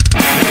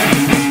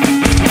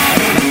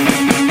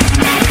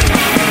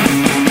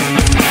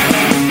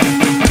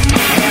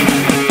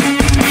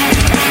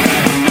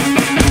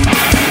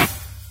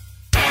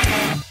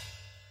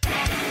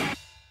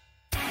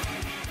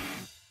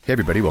Hey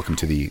everybody, welcome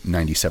to the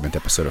 97th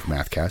episode of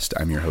Mathcast.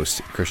 I'm your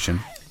host, Christian.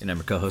 And I'm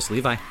your co-host,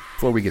 Levi.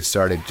 Before we get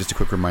started, just a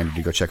quick reminder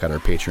to go check out our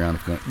Patreon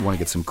if you want to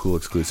get some cool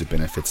exclusive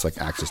benefits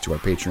like access to our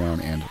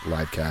Patreon and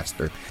livecast,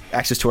 or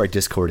access to our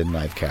Discord and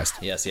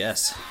livecast. Yes,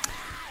 yes.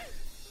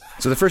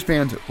 So the first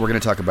band we're going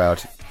to talk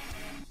about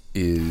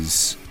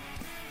is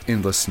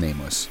Endless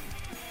Nameless.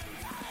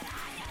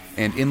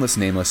 And Endless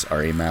Nameless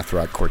are a math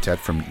rock quartet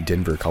from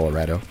Denver,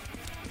 Colorado.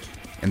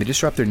 And they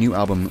just dropped their new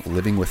album,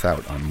 Living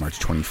Without, on March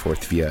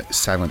 24th via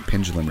Silent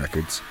Pendulum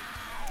Records.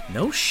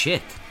 No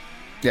shit.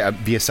 Yeah,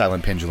 via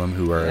Silent Pendulum,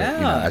 who are,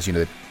 as you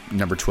know,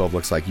 number 12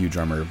 Looks Like You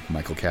drummer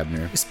Michael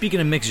Cadner. Speaking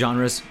of mixed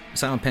genres,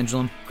 Silent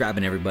Pendulum,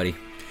 grabbing everybody.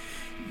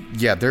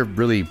 Yeah, they're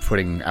really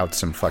putting out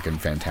some fucking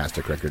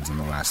fantastic records in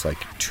the last,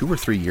 2 or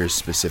 3 years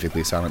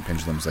specifically. Silent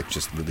Pendulum's,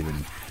 just really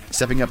been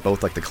stepping up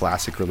both, the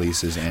classic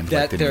releases and,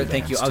 the new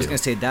Thank you. bands, I was too. going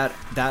to say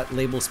that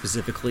label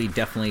specifically,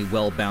 definitely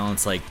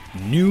well-balanced,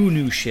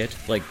 new shit,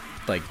 like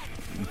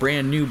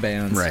brand new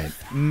bands. Right.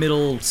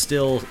 Middle,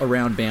 still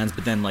around bands,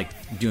 but then,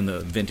 doing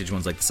the vintage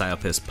ones like the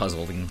Psyopus,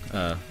 Puzzling,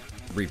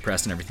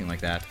 Repressed, and everything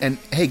like that. And,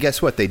 hey,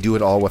 guess what? They do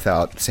it all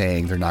without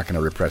saying they're not going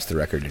to repress the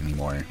record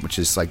anymore, which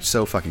is,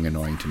 so fucking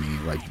annoying to me.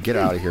 Get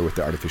out of here with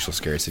the artificial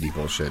scarcity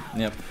bullshit.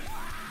 Yep.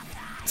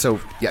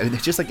 So, yeah,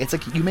 it's just it's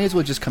you may as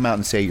well just come out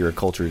and say you're a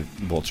culture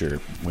vulture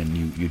when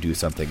you do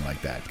something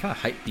like that. Kind of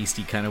hype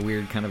beastie, kind of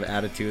weird kind of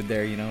attitude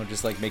there,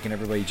 just making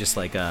everybody just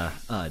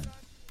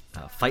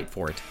fight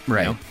for it.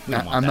 Right. I'm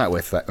that. not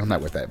with that. I'm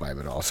not with that vibe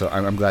at all. So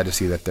I'm glad to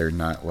see that they're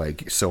not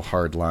so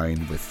hard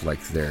line with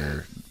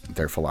their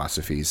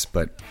philosophies.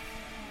 But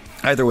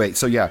either way,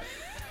 so yeah,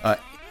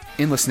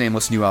 Endless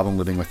Nameless new album,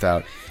 Living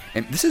Without.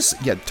 And this is,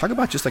 talk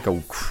about just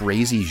a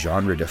crazy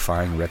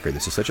genre-defying record.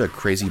 This is such a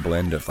crazy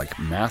blend of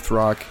math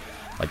rock,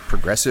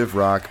 progressive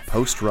rock,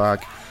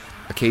 post-rock,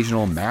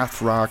 occasional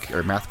math rock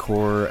or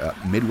mathcore,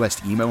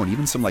 Midwest emo, and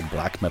even some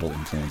black metal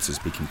influences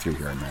peeking through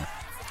here and there.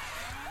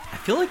 I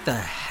feel like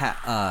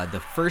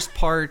the first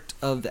part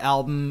of the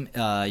album,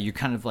 you're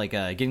kind of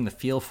getting the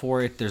feel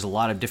for it. There's a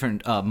lot of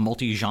different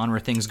multi-genre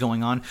things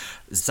going on.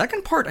 The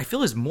second part, I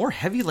feel, is more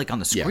heavy, on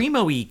the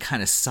screamo-y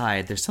kind of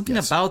side. There's something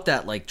about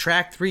that,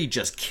 track 3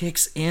 just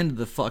kicks into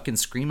the fucking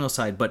screamo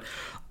side. But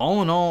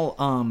all in all,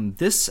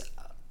 this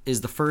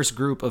is the first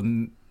group of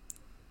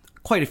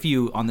quite a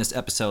few on this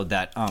episode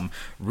that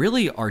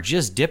really are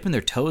just dipping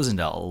their toes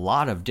into a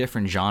lot of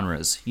different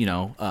genres,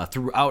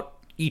 throughout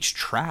each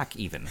track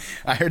even.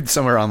 I heard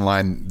somewhere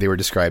online they were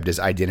described as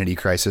identity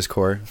crisis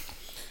core.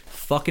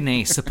 Fucking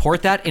A.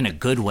 Support that in a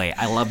good way.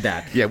 I love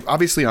that. Yeah,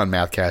 obviously on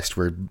Mathcast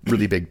we're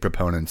really big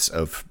proponents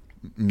of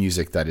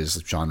music that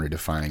is genre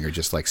defining or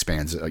just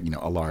spans a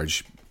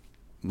large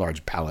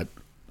palette.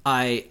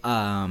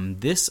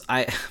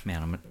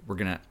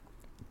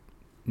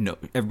 No,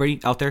 everybody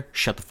out there,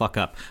 shut the fuck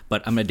up.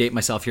 But I'm gonna date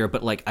myself here.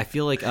 But I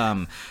feel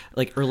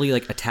early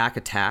Attack,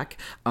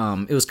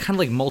 it was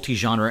kind of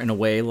multi-genre in a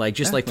way,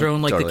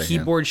 throwing totally, the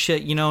keyboard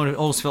shit, and it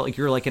almost felt like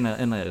you're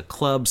in a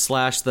club /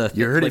 the.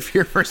 You heard it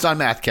here first on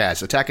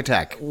Mathcast.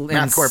 Attack,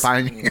 Mathcore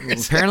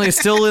Pioneers. Apparently, it's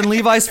still in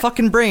Levi's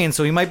fucking brain,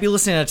 so he might be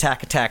listening to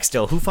Attack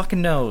still. Who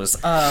fucking knows?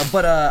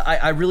 But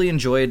I really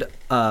enjoyed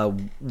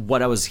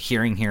what I was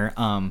hearing here.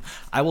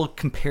 I will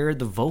compare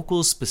the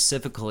vocals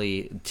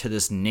specifically to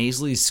this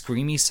nasally,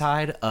 screamy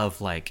side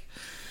of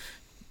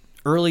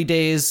early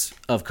days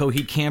of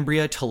Coheed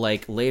Cambria to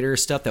later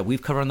stuff that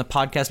we've covered on the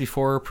podcast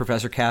before,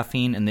 Professor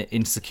Caffeine and the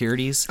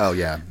Insecurities. Oh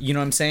yeah, you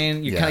know what I'm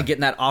saying? You're kind of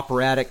getting that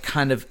operatic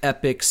kind of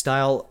epic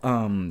style.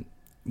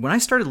 When I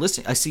started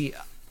listening, I see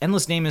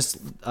Endless Nameless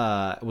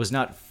was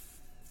not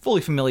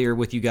fully familiar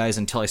with you guys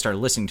until I started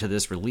listening to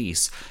this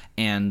release.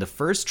 And the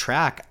first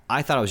track,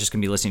 I thought I was just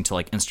gonna be listening to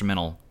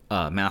instrumental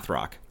math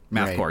rock,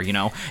 mathcore,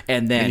 right.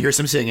 And then you hear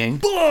some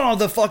singing. Oh,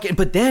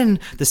 but then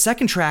the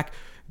second track,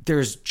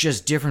 there's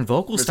just different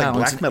vocal styles.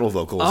 Black metal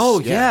vocals. Oh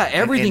yeah,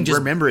 everything. And just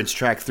remember, it's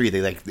track 3.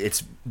 They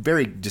it's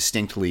very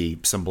distinctly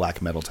some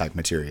black metal type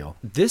material.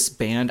 This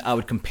band I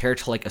would compare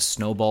to a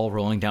snowball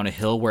rolling down a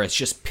hill, where it's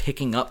just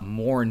picking up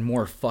more and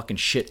more fucking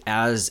shit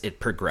as it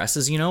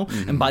progresses,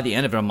 Mm-hmm. And by the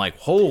end of it, I'm like,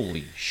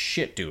 holy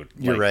shit, dude.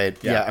 You're right.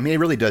 Yeah, I mean, it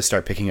really does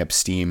start picking up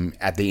steam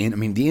at the end. I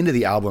mean, the end of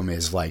the album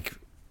is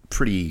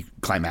pretty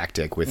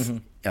climactic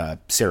with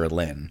Sarah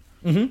Lynn.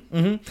 Mm-hmm,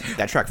 mm-hmm.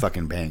 That track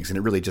fucking bangs, and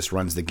it really just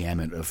runs the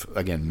gamut of,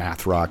 again,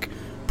 math rock,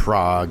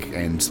 prog,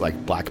 and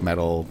black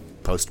metal,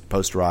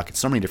 post rock. It's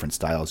so many different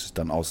styles, just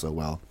done all so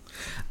well.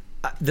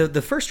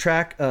 The first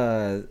track,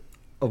 A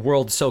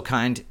World So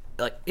Kind,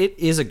 it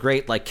is a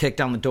great kick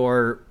down the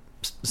door,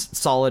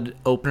 solid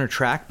opener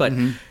track, but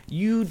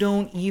you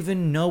don't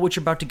even know what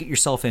you're about to get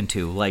yourself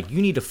into.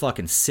 You need to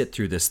fucking sit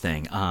through this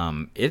thing.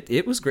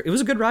 It was great. It was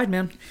a good ride,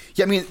 man.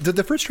 Yeah, I mean,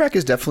 the first track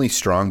is definitely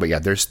strong, but yeah,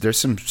 there's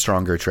some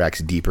stronger tracks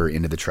deeper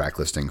into the track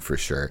listing for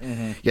sure.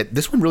 Mm-hmm. Yeah,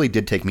 this one really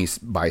did take me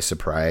by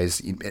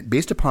surprise.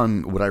 Based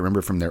upon what I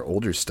remember from their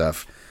older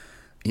stuff,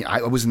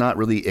 I was not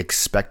really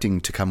expecting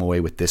to come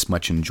away with this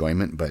much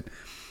enjoyment, but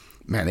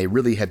man, they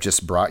really have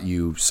just brought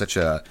you such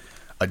a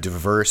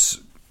diverse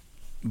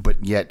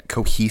but yet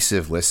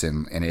cohesive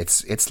listen, and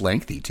it's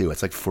lengthy too.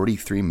 It's like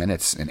 43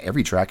 minutes, and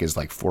every track is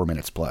like 4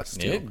 minutes plus.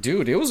 Too.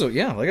 Dude, it was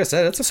like I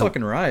said, it's a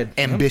fucking ride.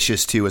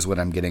 Ambitious too is what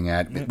I'm getting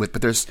at. Yeah.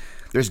 But there's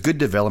good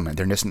development.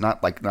 They're just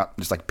not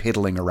just like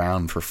piddling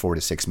around for 4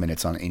 to 6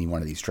 minutes on any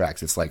one of these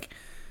tracks. It's like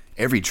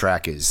every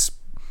track is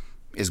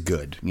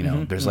good. You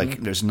know,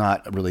 there's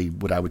not really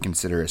what I would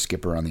consider a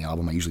skipper on the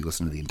album. I usually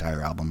listen to the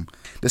entire album.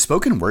 The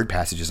spoken word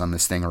passages on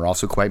this thing are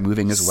also quite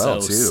moving as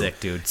well, too. Sick,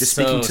 dude. Just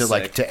speaking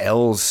to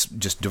L's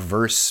just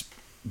diverse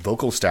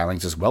vocal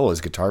stylings as well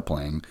as guitar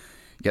playing.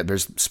 Yeah,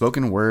 there's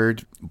spoken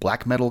word,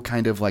 black metal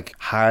kind of like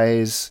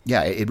highs.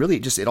 Yeah, it really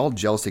it all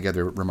gels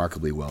together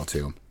remarkably well,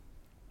 too.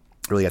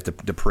 Really have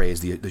to praise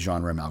the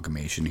genre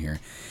amalgamation here.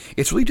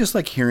 It's really just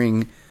like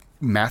hearing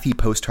mathy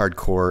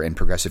post-hardcore and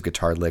progressive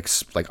guitar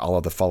licks, like all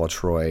of the Fall of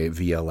Troy,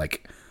 via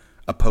like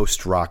a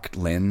post-rock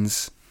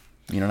lens.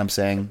 You know what I'm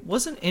saying?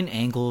 Wasn't In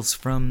Angles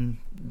from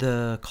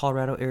the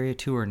Colorado area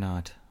too, or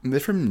not? They're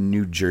from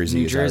New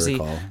Jersey, as I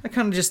recall. I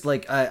kind of just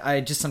like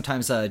I just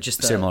sometimes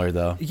just similar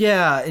though.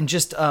 Yeah, and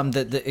just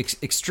the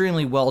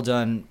extremely well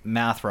done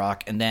math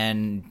rock, and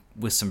then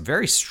with some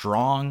very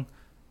strong,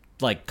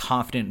 like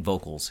confident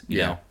vocals. You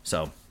know?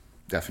 So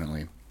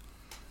definitely.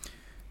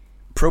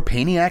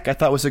 Propaniac, I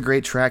thought was a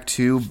great track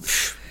too.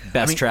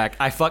 Best track.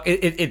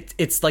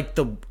 It's like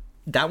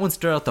that one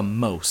stood out the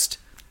most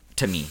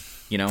to me.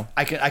 You know,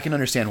 I can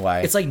understand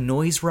why. It's like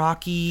noise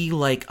rocky,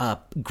 like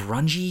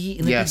grungy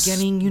in the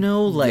beginning. You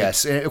know, like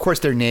yes, and of course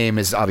their name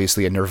is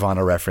obviously a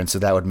Nirvana reference, so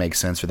that would make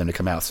sense for them to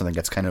come out with something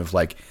that's kind of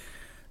like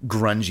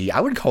grungy.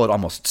 I would call it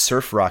almost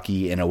surf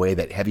rocky in a way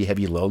that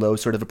Heavy Lolo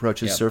sort of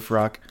approaches surf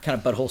rock. Kind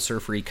of butthole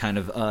surfery kind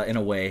of in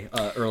a way,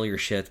 earlier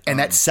shit. And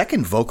that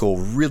second vocal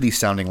really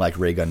sounding like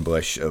Ray Gun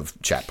Bush of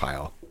Chat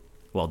Pile.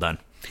 Well done.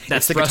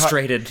 That's the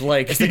frustrated.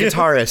 It's the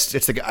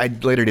guitarist. I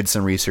later did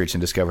some research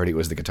and discovered it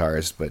was the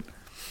guitarist, but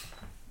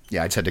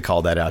yeah, I just had to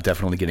call that out.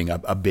 Definitely getting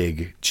a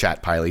big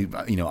Chat Pile,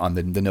 on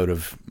the note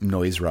of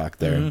noise rock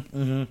there. Mm-hmm,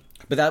 mm-hmm.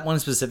 But that one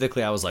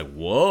specifically, I was like,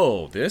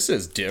 whoa, this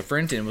is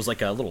different. And it was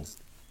like a little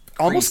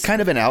almost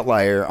kind of an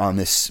outlier on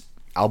this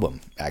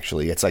album,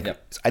 actually. It's like,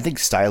 I think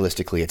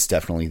stylistically it's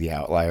definitely the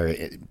outlier.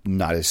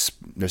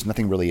 There's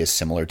nothing really as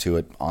similar to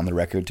it on the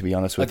record, to be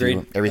honest with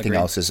you. Everything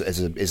else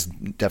is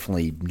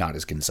definitely not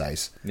as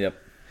concise. Yep.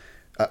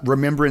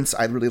 Remembrance,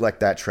 I really like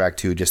that track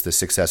too, just the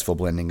successful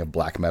blending of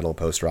black metal,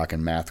 post-rock,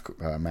 and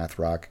math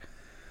rock.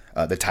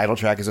 The title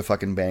track is a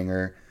fucking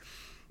banger.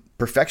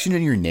 Perfection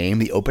in Your Name,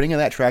 the opening of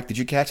that track, did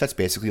you catch? That's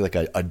basically like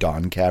a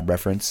Dawn Cab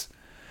reference.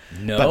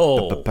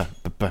 No.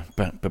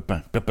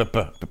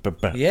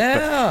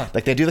 Yeah.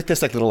 Like they do like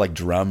this like little like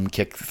drum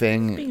kick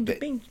thing.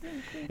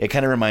 It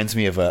kind of reminds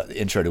me of an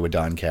intro to a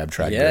Dawn Cab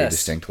track very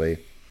distinctly.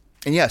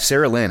 And yeah,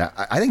 Sarah Lynn.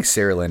 I think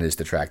Sarah Lynn is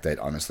the track that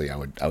honestly I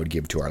would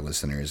give to our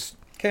listeners.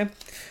 Okay.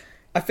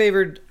 I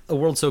favored A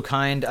World So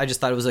Kind. I just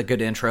thought it was a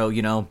good intro.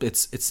 You know,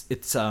 it's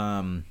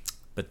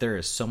but there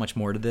is so much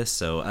more to this,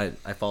 so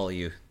I follow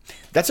you.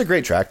 That's a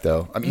great track,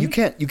 though. I mean, you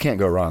can't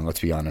go wrong. Let's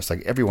be honest.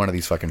 Like every one of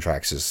these fucking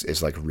tracks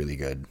is like really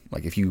good.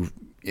 Like if you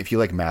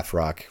like math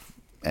rock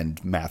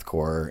and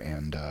mathcore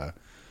and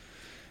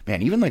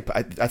man, even like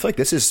I feel like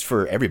this is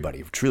for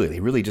everybody. Truly, they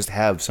really just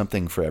have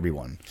something for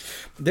everyone.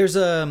 There's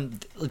to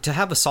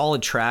have a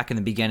solid track in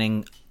the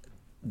beginning.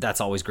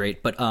 That's always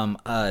great. But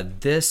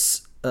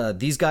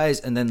these guys,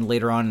 and then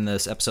later on in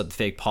this episode, the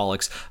Fake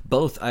Pollux,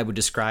 both I would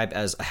describe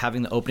as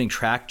having the opening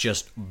track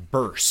just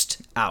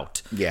burst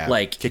out. Yeah,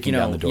 like kicking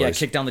down the doors. Yeah,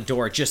 kick down the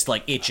door. Just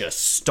like it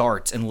just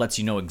starts and lets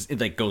you know it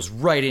like goes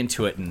right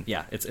into it, and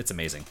yeah, it's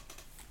amazing.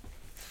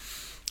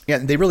 Yeah,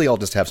 they really all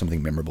just have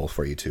something memorable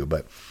for you too.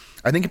 But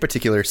I think in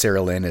particular,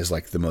 Sarah Lynn is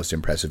like the most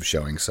impressive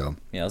showing. So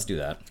yeah, let's do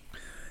that.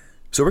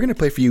 So we're going to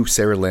play for you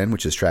Sarah Lynn,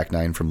 which is track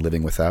 9 from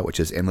Living Without, which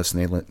is Endless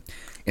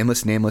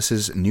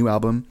Nameless's new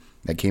album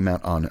that came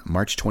out on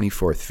March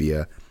 24th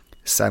via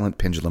Silent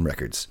Pendulum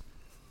Records.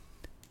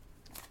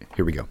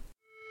 Here we go.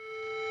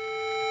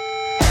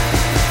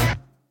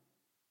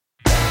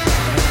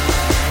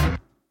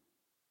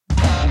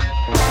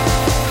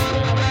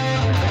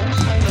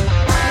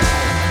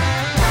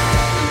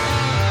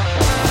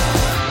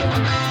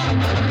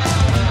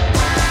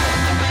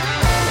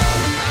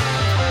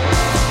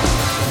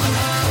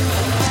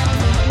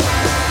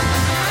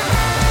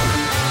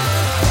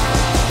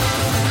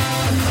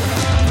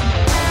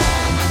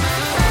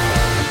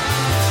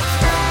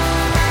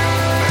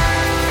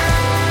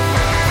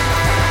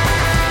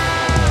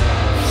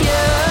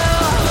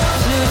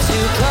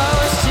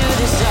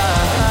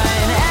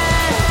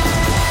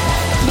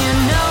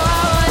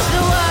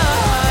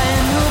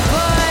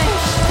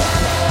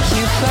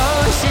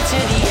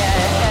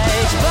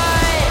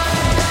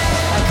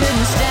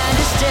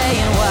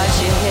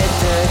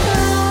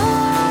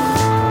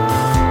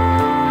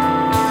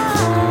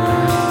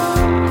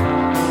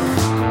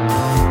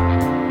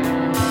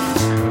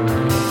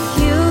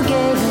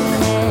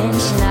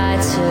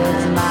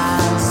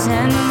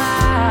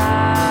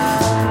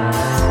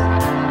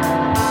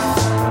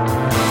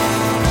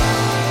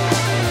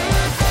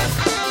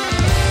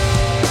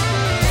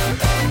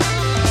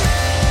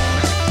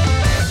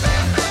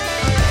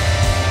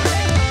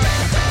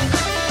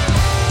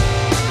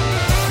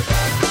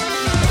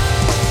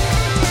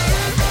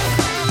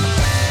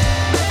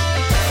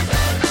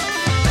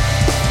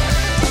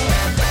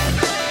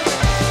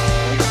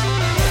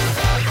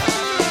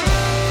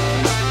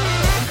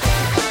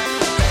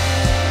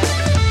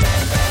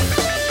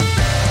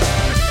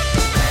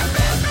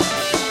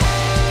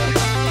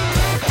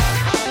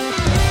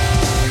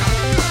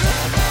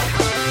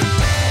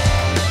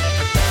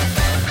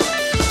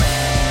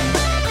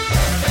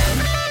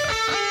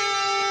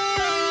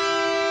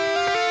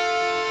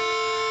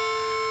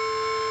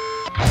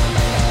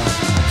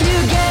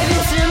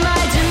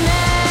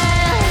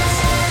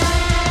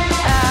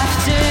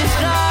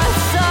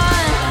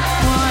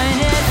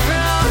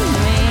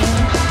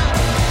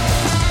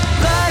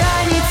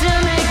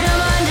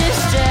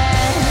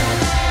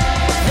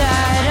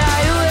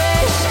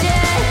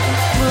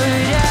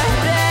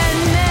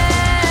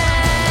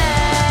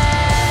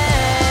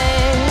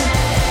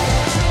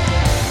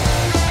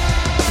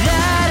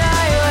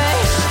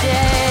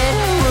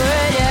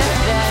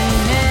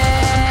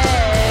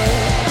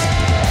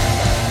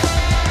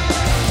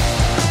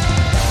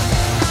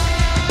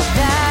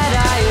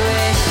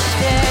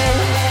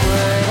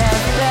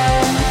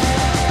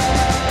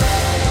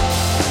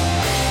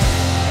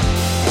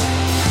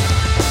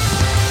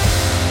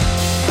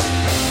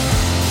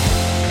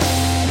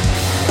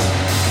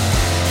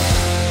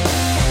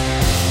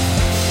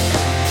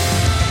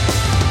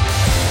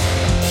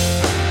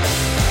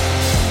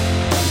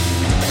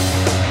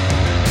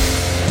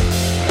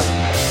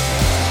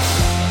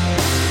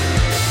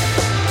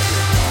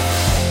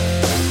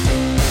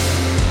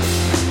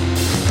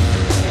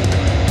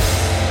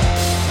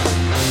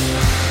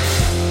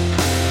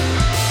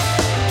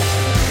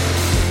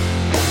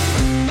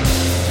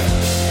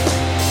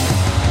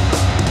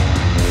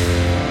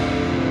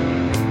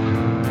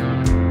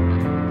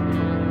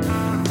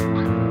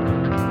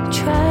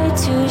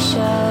 to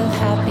shove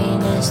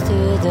happiness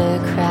through the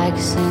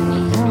cracks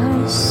in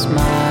your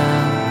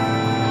smile.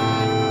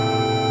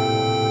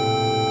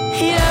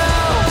 You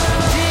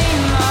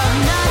dream of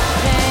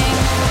nothing,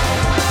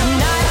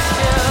 and I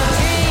still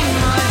dream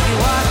of you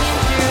walking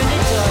through the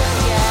door.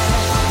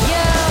 Yeah,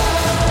 you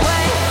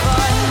wait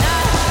for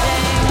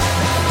nothing,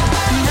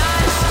 and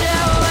I'm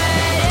still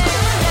waiting there.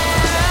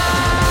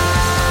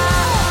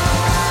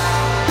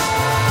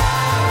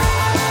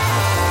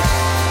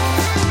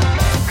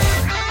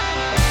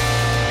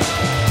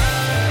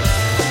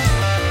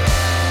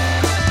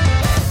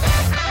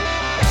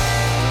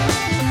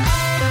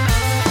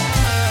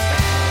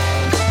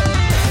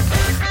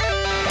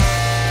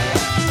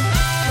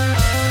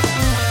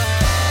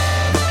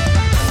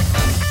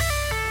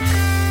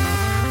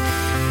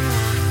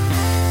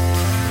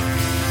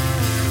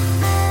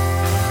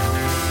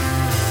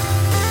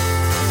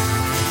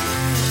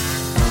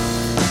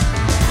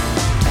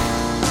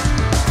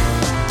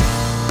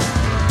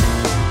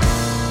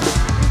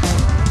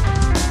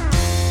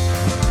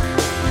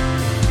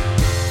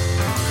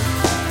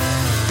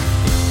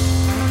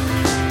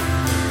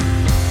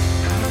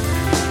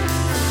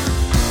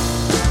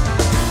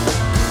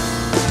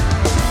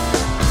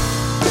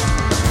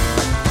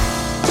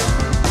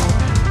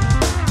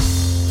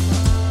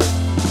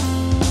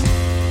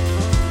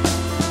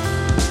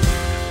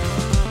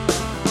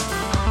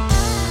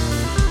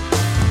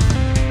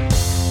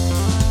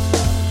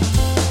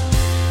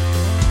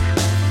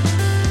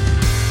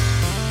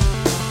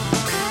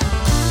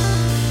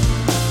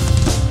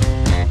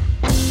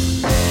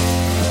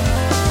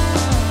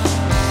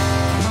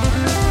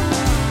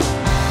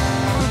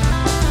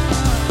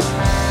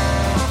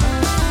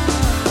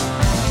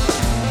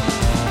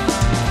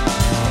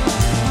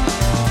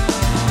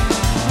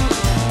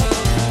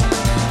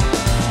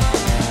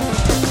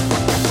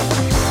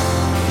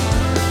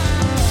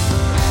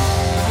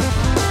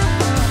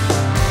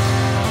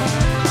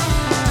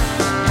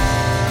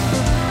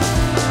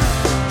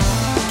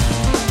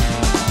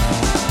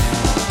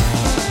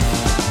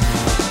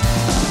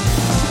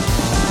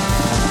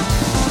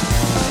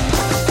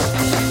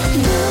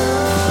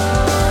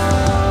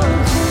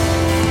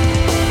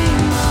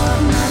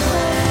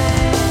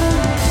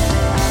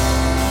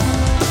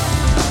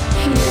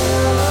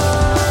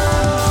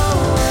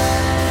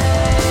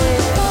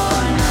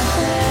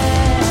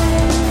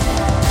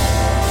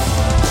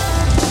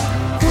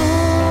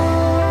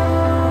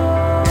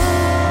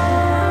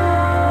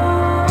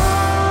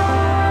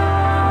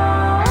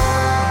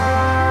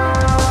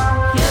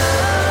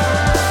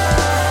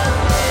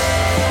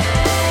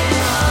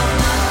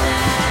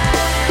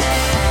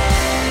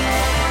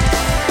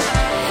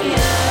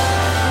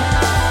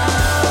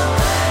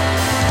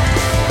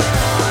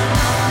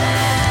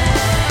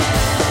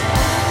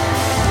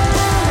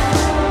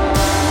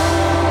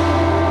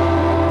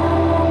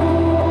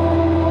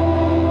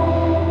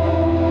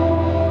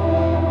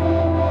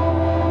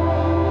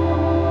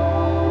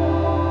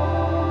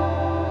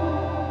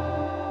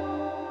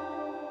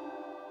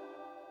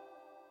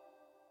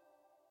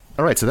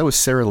 All right, so that was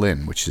Sarah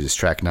Lynn, which is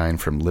track 9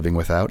 from Living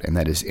Without, and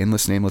that is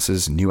Endless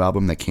Nameless's new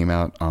album that came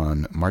out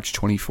on March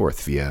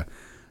 24th via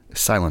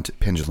Silent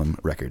Pendulum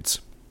Records.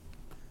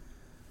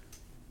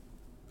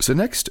 So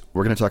next,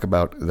 we're going to talk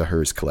about the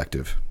Hers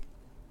Collective.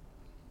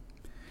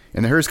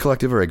 And the Hers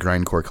Collective are a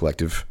grindcore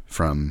collective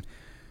from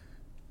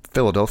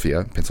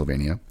Philadelphia,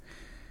 Pennsylvania,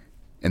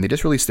 and they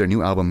just released their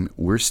new album,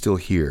 We're Still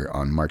Here,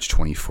 on March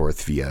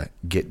 24th via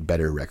Get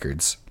Better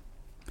Records.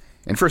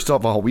 And first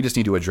of all, we just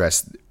need to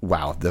address,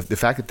 wow, the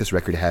fact that this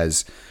record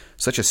has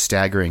such a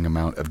staggering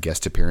amount of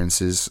guest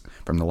appearances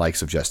from the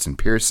likes of Justin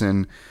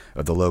Pearson,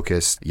 of The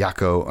Locust,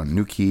 Yako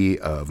Onuki,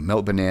 of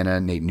Melt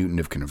Banana, Nate Newton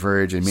of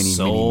Converge, and many others.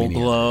 Soul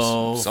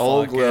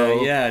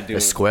Glow. Yeah, dude.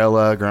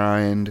 Escuela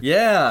Grind.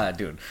 Yeah,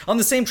 dude. On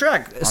the same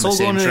track. On the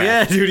same track.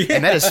 Yeah, dude. Yeah.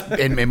 And that is,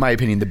 in my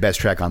opinion, the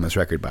best track on this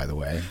record, by the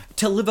way.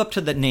 To live up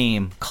to the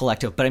name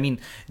Collective, but I mean,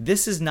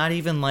 this is not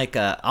even like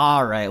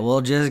all right,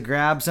 we'll just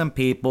grab some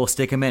people,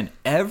 stick them in.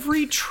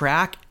 Every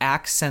track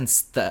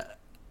accents the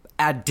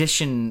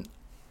addition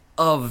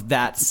of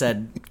that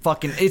said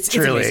fucking it's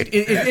amazing.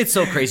 It's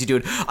so crazy,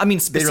 dude. I mean,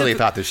 they really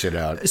thought this shit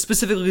out.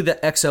 Specifically the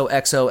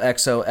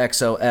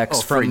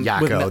XOXOXOXOX for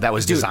Yako. That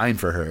was designed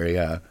for her,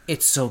 yeah.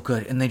 It's so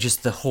good. And they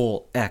just the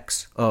whole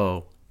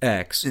XOX.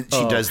 She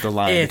does the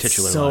line, the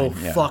titular line.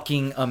 It's so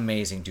fucking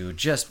amazing, dude.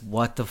 Just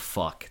what the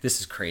fuck? This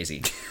is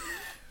crazy.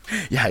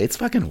 Yeah, it's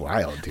fucking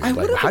wild, dude.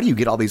 Like, how do you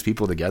get all these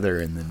people together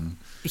and then...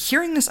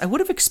 Hearing this, I would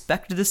have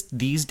expected this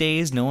these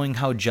days, knowing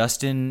how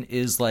Justin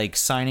is like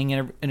signing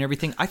and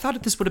everything. I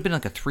thought this would have been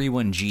like a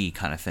 3-1G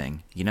kind of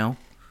thing, you know?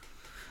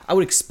 I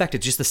would expect it,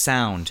 just the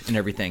sound and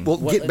everything. Well,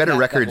 Get Better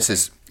Records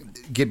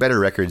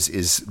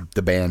is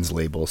the band's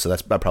label, so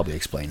that probably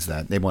explains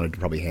that. They wanted to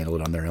probably handle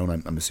it on their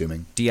own, I'm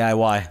assuming.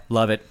 DIY,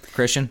 love it.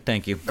 Christian,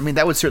 thank you. I mean,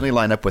 that would certainly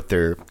line up with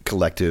their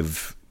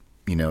collective,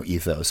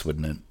 ethos,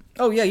 wouldn't it?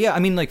 Oh yeah. I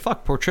mean, like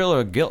fuck, Portrayal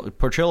of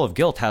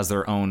Guilt has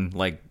their own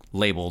like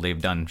label they've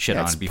done shit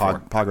on before.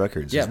 Pog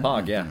Records. Yeah,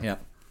 Pog. Yeah.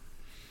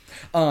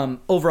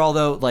 Overall,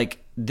 though,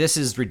 like this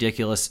is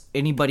ridiculous.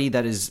 Anybody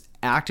that is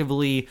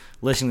actively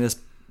listening to this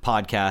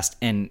podcast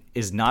and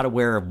is not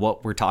aware of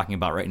what we're talking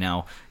about right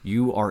now,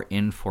 you are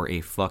in for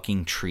a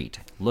fucking treat.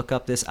 Look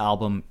up this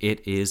album.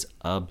 It is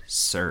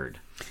absurd.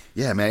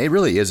 Yeah, man, it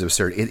really is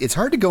absurd. It's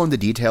hard to go into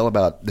detail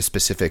about the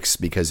specifics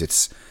because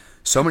it's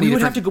so many We would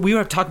different...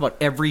 have to talk about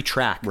every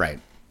track. Right.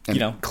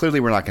 And clearly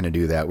we're not going to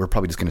do that. We're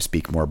probably just going to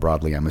speak more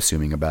broadly, I'm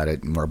assuming, about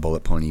it, more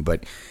bullet pointy.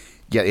 But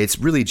yeah, it's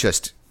really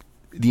just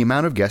the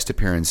amount of guest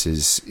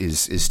appearances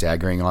is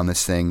staggering on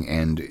this thing,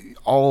 and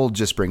all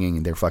just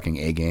bringing their fucking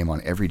A game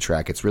on every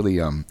track. It's really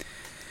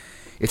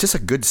it's just a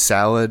good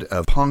salad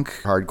of punk,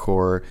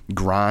 hardcore,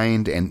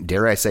 grind, and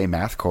dare I say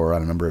mathcore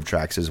on a number of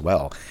tracks as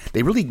well.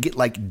 They really get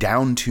like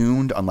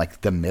down-tuned on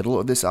like the middle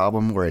of this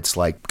album, where it's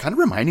like kind of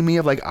reminding me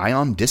of like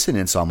Ion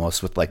Dissonance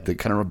almost, with like the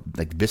kind of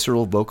like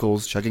visceral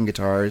vocals, chugging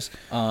guitars.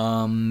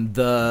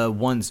 The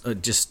ones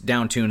just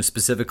down-tuned,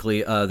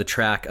 specifically the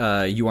track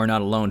You Are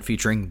Not Alone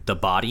featuring The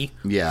Body.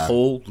 Yeah.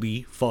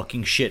 Holy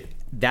fucking shit.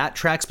 That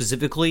track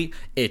specifically,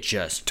 it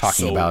just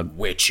Talking so about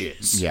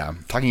witches. Yeah,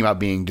 talking about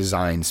being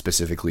designed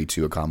specifically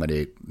to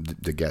accommodate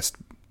the guest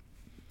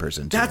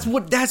person. Too. That's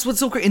what's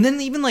so great. And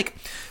then even like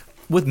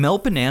with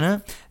Melt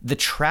Banana, the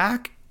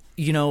track,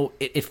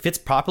 it fits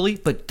properly,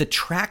 but the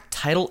track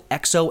title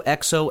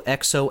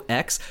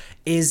XOXOXOX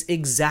is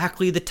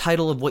exactly the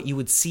title of what you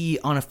would see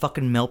on a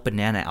fucking Melt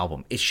Banana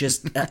album. It's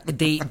just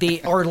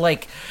they are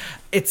like,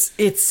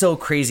 it's so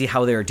crazy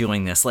how they're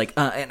doing this. Like,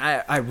 and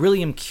I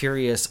really am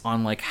curious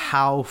on like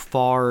how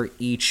far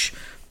each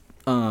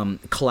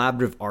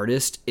collaborative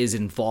artist is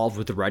involved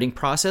with the writing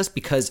process,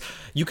 because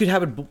you could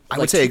have it. I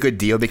would say a good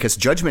deal, because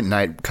Judgment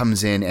Night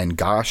comes in and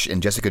Gosh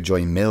and Jessica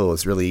Joy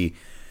Mills really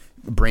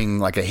bring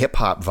like a hip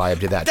hop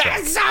vibe to that track.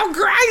 That's so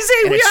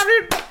crazy.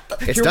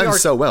 It's done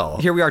so well.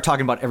 Here we are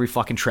talking about every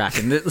fucking track,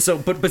 and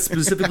but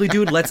specifically,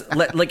 dude,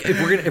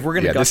 if we're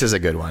gonna yeah, gush, this is a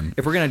good one.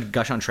 If we're gonna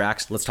gush on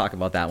tracks, let's talk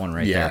about that one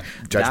right there.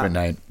 Judgment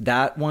Night.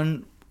 That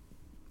one.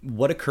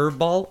 What a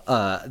curveball.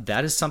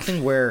 That is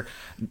something where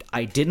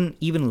I didn't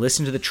even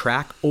listen to the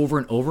track over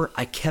and over.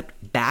 I kept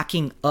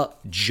backing up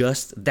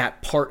just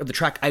that part of the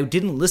track. I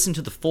didn't listen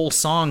to the full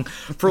song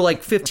for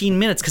like 15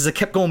 minutes because I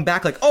kept going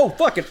back like, oh,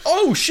 fucking,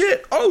 oh,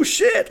 shit,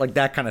 like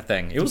that kind of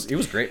thing. It was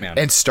great, man.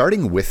 And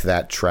starting with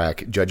that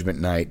track,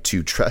 Judgment Night,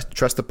 to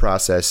Trust the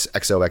Process,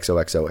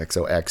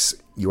 XOXOXOXOX,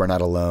 You Are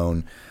Not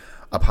Alone,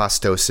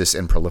 Apostosis,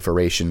 and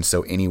Proliferation.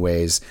 So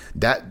anyways,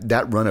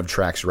 that run of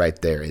tracks right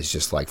there is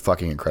just like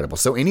fucking incredible.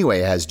 So anyway,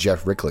 it has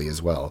Jeff Rickley as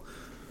well.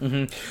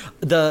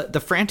 Mm-hmm. The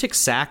frantic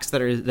sax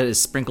that is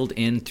sprinkled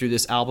in through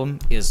this album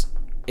it's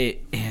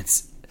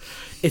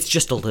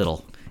just a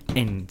little,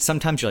 and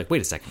sometimes you're like,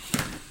 wait a second.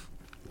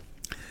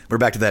 We're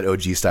back to that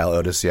OG style,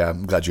 Otis. Yeah,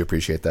 I'm glad you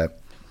appreciate that.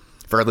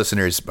 For our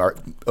listeners,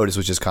 Otis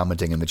was just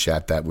commenting in the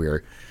chat that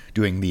we're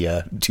doing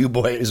the two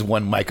boys,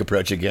 one mic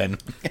approach again.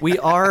 We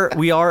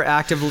are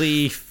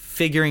actively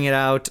figuring it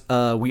out.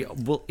 We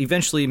will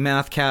eventually,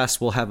 Mathcast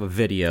will have a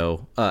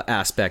video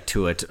aspect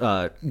to it.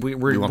 We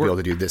won't be able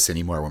to do this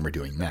anymore when we're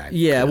doing that.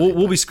 Yeah,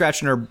 we'll be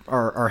scratching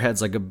our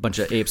heads like a bunch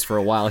of apes for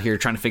a while here,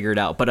 trying to figure it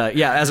out. But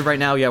yeah, as of right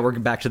now, yeah, we're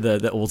back to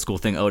the old school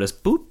thing. Otis,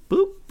 boop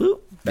boop boop.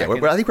 Yeah,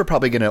 I think we're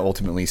probably going to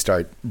ultimately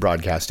start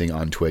broadcasting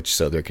on Twitch,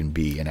 so there can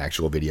be an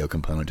actual video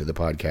component to the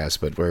podcast.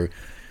 But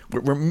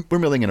we're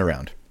milling it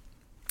around.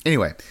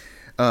 Anyway,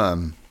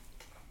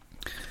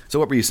 so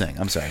what were you saying?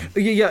 I'm sorry.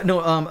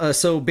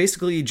 So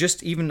basically,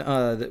 just even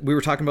we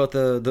were talking about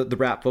the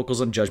rap vocals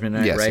on Judgment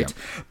Night, yes, right?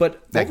 Yeah.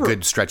 But that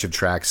good stretch of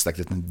tracks, like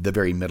the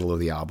very middle of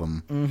the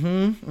album.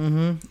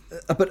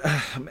 But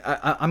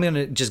I'm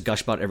gonna just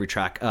gush about every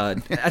track.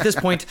 At this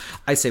point,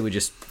 I say we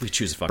choose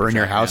a fucking Burn track,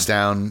 Your House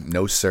Down,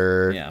 No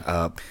Sir.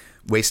 Yeah.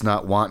 Waste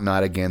Not, Want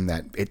Not. Again,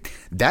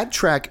 that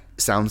track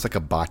sounds like a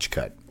botch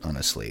cut.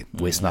 Honestly,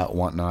 Waste Not,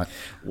 Want Not.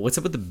 What's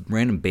up with the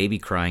random baby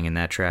crying in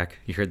that track?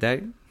 You heard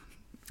that?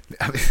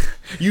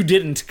 You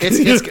didn't.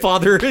 It's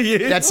father.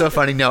 That's so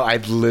funny. No, I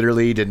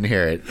literally didn't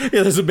hear it.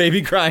 Yeah, there's a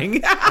baby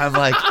crying.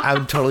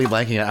 I'm totally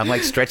blanking out. I'm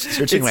like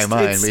searching my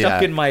mind. It's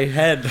stuck in my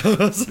head.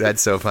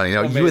 That's so funny.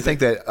 No, you would think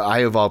that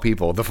I, of all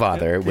people, the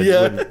father,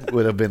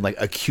 would have been like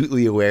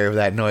acutely aware of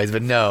that noise,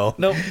 but no.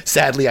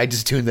 Sadly, I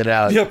just tuned it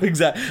out. Yep,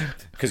 exactly.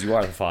 Because you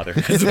are the father.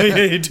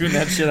 You tune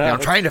that shit out.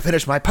 I'm trying to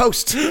finish my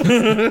post. But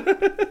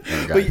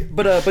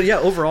yeah,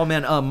 overall,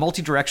 man,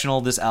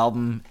 multi-directional. This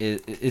album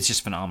it's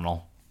just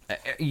phenomenal.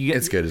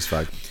 It's good as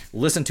fuck.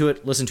 Listen to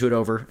it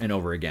over and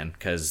over again,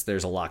 because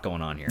there's a lot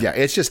going on here. Yeah,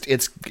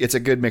 it's a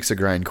good mix of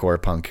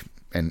grindcore, punk,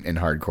 and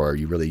hardcore.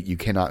 You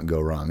cannot go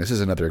wrong. This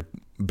is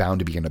bound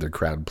to be another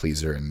crowd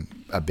pleaser and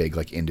a big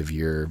like end of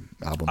year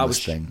album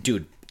thing.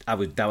 Dude,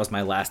 that was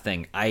my last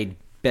thing. I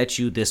bet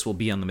you this will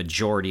be on the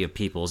majority of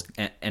people's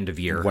end of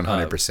year.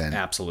 100%.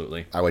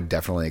 Absolutely. I would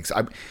definitely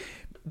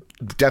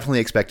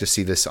expect to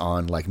see this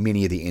on like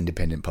many of the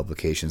independent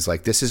publications.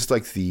 Like this is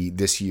like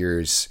this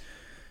year's.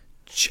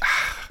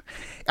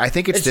 I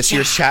think it's this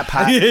year's chat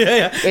pop.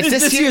 Yeah. It's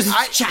this year's.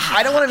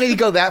 I don't want to maybe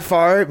go that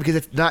far because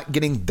it's not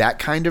getting that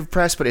kind of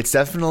press, but it's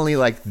definitely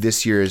like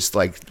this year's,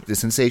 like the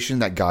sensation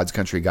that God's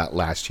Country got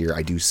last year.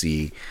 I do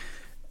see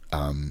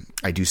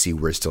I do see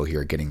We're Still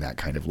Here getting that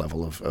kind of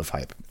level of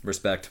hype.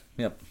 Respect.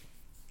 Yep.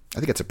 I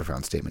think that's a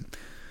profound statement.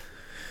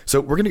 So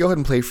we're going to go ahead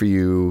and play for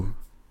you.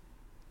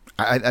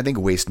 I think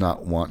Waste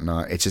Not, Want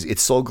Not.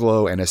 It's Soul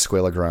Glow and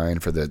Escuela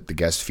Grind for the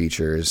guest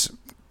features.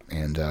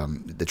 And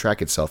the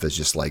track itself is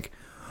just like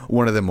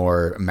one of the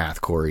more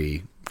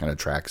mathcore-y kind of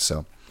tracks.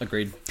 So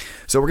Agreed.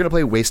 So we're going to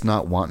play Waste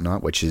Not, Want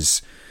Not, which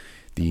is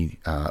the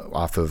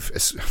off of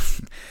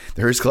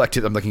the Hers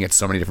Collective. I'm looking at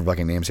so many different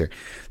fucking names here.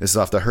 This is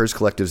off the Hers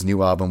Collective's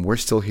new album, We're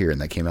Still Here, and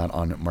that came out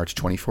on March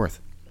 24th.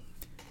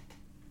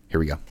 Here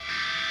we go.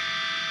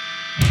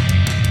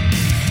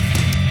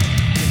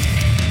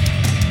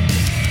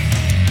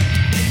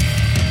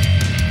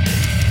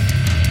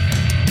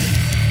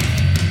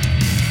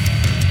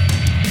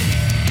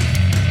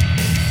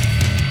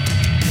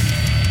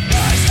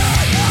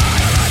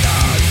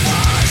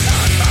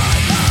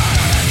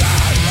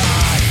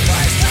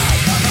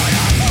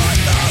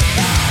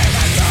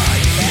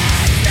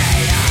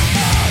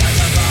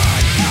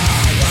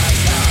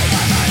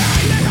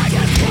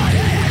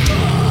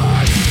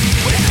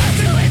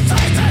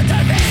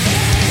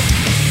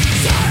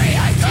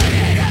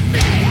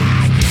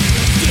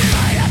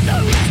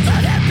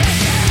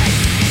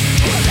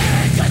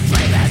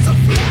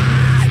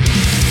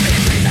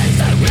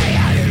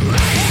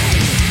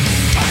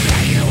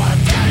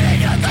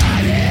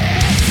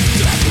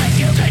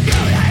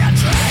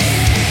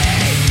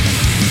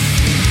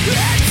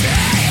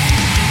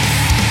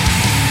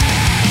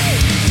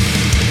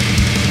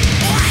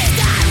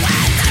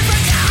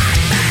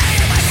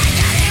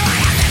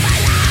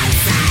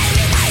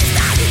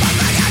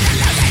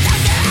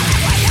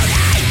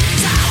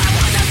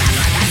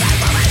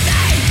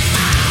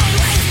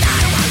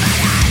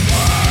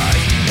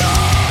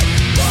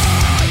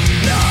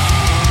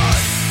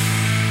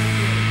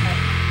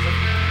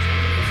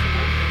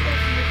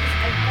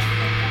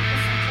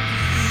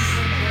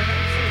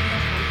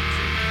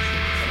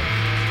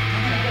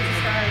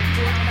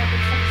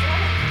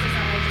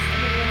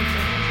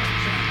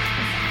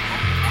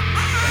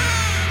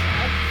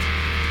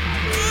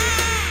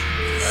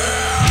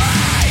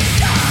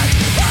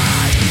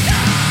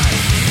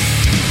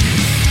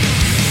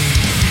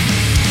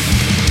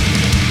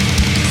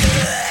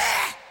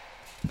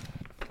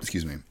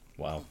 Excuse me.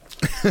 Wow.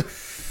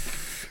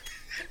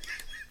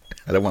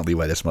 I don't want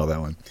Levi to smell that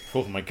one.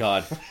 Oh my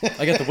god.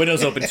 I got the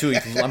windows open too.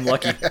 I'm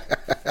lucky.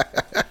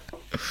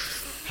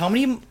 How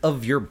many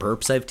of your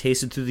burps I've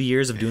tasted through the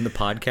years of doing the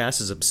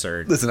podcast is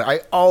absurd. Listen, I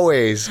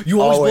always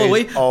blow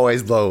away?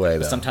 Always blow away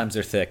though. Sometimes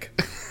they're thick.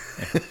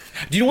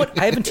 Do you know what?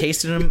 I haven't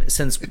tasted them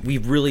since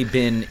we've really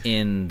been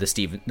in the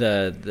Stevenson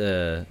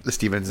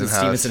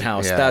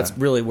house. Yeah. That's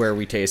really where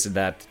we tasted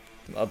that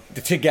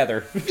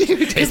together.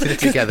 Tasted it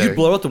together. You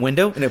blow out the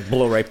window and it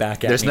blow right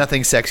back at There's me.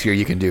 nothing sexier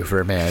you can do for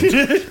a man.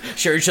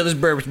 Share each other's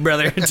burps,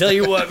 brother. I tell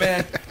you what,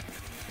 man.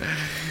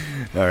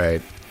 All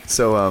right.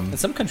 So In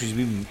some countries,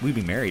 we'd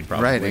be married,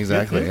 probably. right,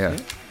 exactly, yeah.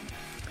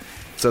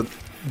 So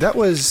that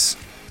was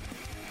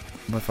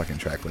what fucking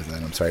track was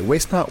that? I'm sorry.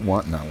 Waste Not,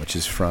 Want Not, which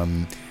is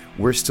from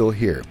We're Still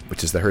Here,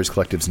 which is the Hers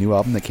Collective's new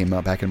album that came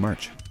out back in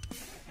March.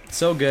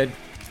 So good.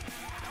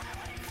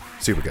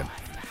 Super good.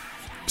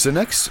 So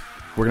next,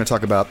 we're going to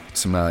talk about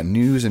some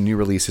news and new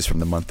releases from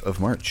the month of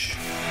March.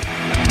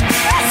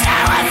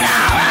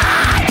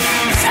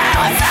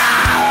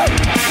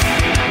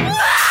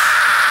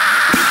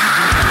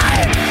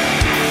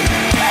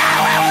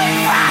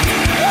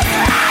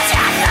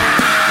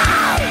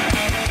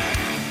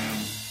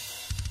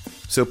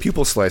 So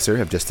Pupil Slicer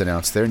have just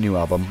announced their new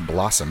album,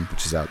 Blossom,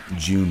 which is out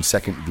June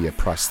 2nd via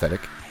Prosthetic,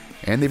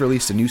 and they've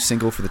released a new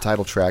single for the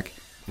title track,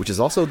 which is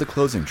also the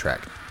closing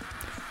track.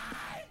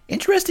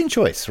 Interesting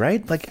choice,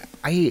 right? Like,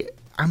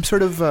 I'm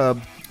sort of...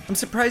 I'm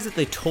surprised that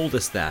they told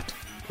us that.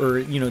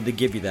 Or, they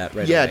give you that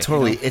right yeah, away.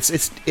 totally. It's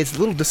a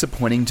little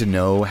disappointing to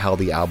know how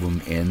the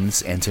album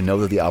ends, and to know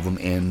that the album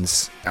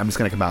ends... I'm just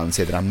going to come out and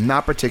say that I'm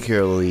not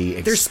particularly...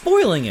 They're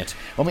spoiling it.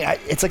 I mean,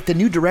 it's like the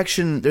new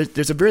direction...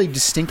 There's a very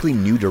distinctly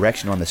new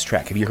direction on this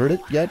track. Have you heard it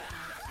yet?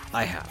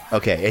 I have.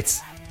 Okay, it's...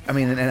 I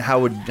mean, and how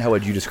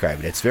would you describe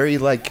it? It's very,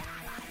 like,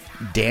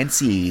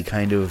 dancey,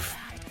 kind of...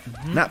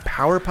 Not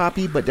power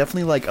poppy, but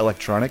definitely, like,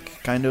 electronic,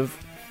 kind of...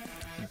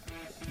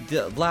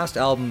 The last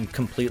album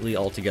completely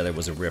altogether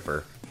was a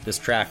ripper. This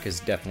track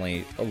is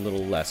definitely a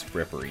little less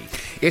rippery.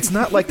 It's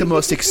not like the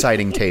most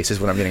exciting taste,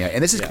 is what I'm getting at.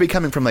 And this is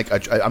coming from like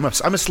I'm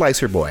a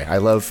slicer boy. I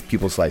love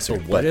Pupil Slicer.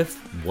 So what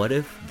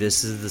if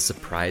this is the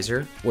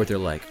surpriser, where they're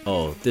like,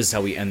 oh, this is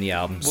how we end the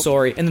album.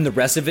 Sorry, and then the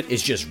rest of it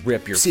is just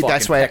rip your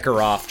fucking pecker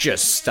off,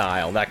 just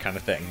style, that kind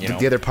of thing. You know?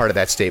 The other part of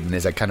that statement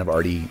is I kind of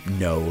already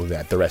know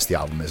that the rest of the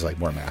album is like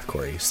more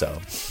mathcore-y.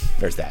 So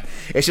there's that.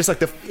 It's just like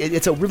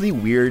it's a really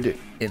weird.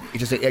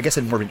 I guess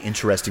a more of an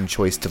interesting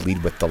choice to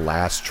lead with the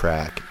last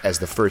track as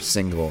the first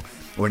single,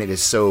 when it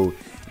is so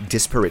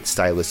disparate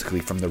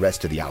stylistically from the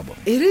rest of the album.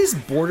 It is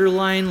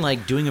borderline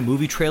like doing a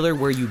movie trailer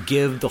where you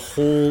give the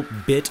whole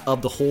bit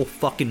of the whole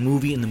fucking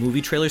movie in the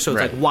movie trailer. So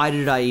it's Right. like,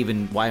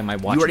 why am I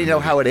watching? You already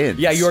know how it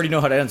ends. Yeah, you already know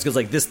how it ends because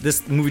like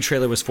this movie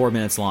trailer was 4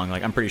 minutes long.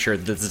 Like I'm pretty sure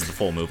this is the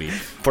full movie.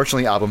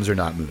 Fortunately, albums are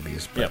not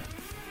movies. But Yep.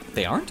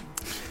 They aren't?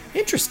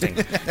 Interesting.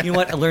 You know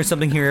what? I learn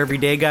something here every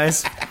day,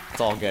 guys.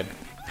 It's all good.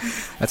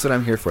 That's what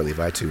I'm here for,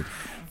 Levi, to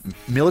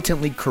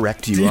militantly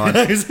correct you on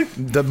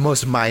the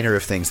most minor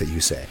of things that you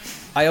say.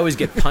 I always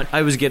get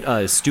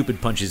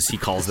stupid punches, he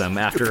calls them,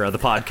 after the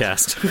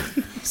podcast.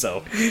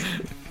 So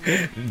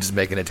Just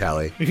making a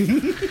tally.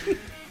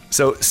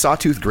 So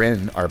Sawtooth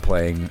Grin are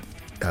playing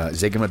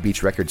Zagama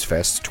Beach Records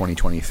Fest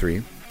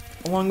 2023.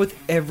 along with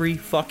every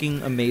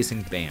fucking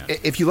amazing band.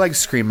 If you like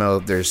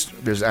Screamo,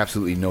 there's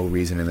absolutely no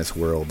reason in this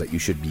world that you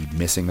should be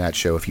missing that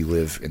show if you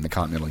live in the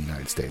continental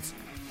United States.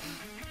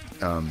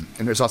 And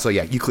there's also,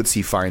 Euclid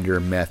C. Finder,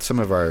 Meth, some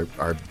of our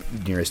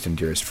nearest and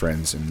dearest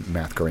friends and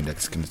Mathcore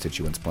Index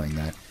constituents playing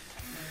that.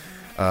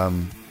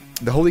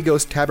 The Holy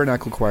Ghost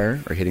Tabernacle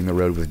Choir are hitting the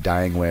road with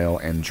Dying Whale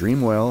and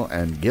Dream Whale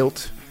and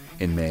Guilt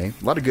in May.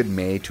 A lot of good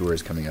May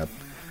tours coming up.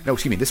 No,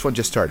 excuse me, this one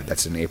just started.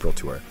 That's an April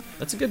tour.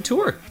 That's a good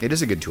tour. It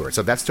is a good tour.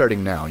 So that's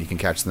starting now. You can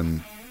catch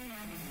them.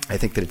 I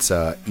think that it's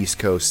East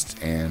Coast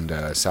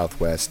and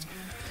Southwest.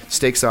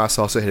 Steak Sauce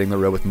also hitting the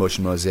road with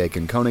Motion Mosaic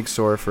and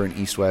Koenigsor for an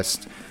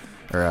East-West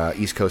or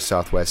East Coast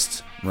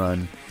Southwest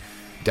run.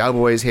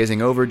 Dowboys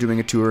hazing over doing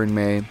a tour in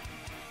May.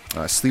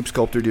 Sleep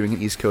Sculptor doing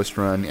an East Coast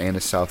run and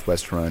a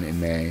Southwest run in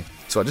May.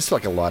 So just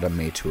like a lot of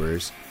May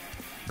tours.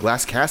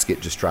 Glass Casket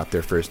just dropped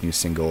their first new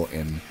single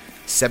in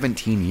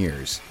 17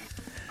 years.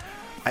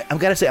 I've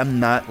got to say, I'm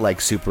not like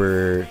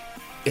super.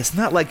 It's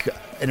not like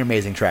an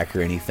amazing track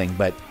or anything,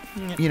 but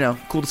you know,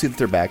 cool to see that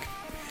they're back.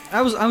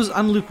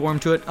 I'm lukewarm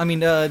to it. I mean,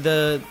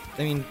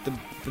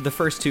 the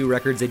first two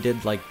records they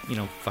did like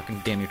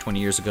fucking damn near 20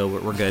 years ago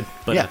were good.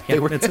 But they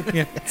were.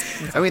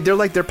 it's I mean,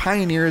 they're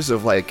pioneers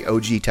of like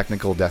OG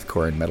technical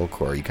deathcore and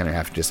metalcore. You kind of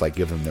have to just like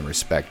give them the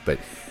respect. But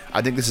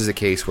I think this is a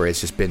case where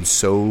it's just been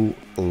so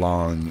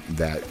long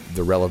that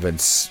the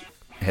relevance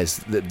has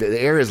the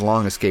air has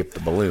long escaped the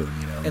balloon.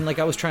 And like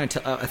I was trying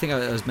to, I think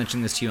I was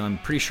mentioning this to you. I'm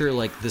pretty sure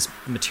like this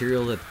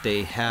material that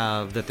they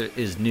have that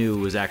is new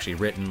was actually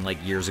written like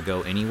years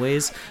ago,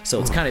 anyways.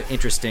 So it's kind of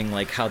interesting,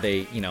 like how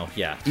they,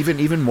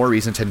 Even more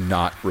reason to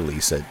not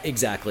release it.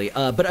 Exactly.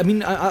 But I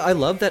mean, I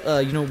love that.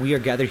 We are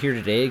gathered here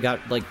today. Got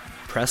like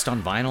pressed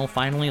on vinyl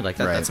finally. Like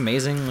that. Right. That's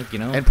amazing. Like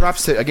And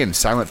props to again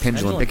Silent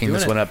Pendulum picking doing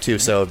this it. one up too.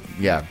 So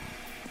yeah,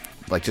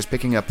 like just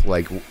picking up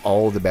like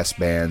all the best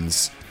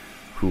bands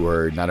who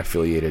are not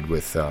affiliated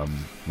with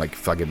like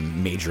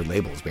fucking major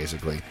labels,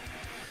 basically.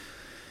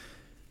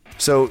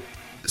 So,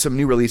 some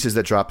new releases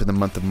that dropped in the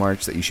month of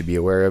March that you should be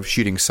aware of: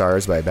 Shooting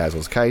Stars by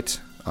Basil's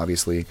Kite,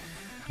 obviously.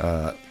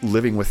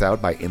 Living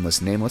Without by Endless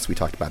Nameless, we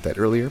talked about that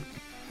earlier.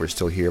 We're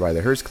Still Here by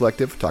the Hers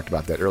Collective, talked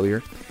about that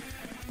earlier.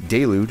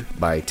 Delude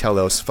by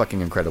Telos,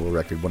 fucking incredible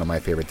record, one of my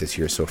favorite this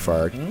year so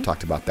far.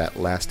 Talked about that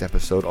last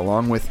episode,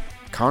 along with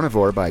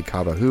Carnivore by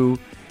Kavahu,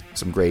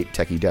 some great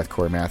techie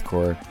deathcore,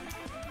 mathcore.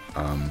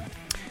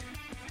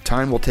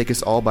 Time Will Take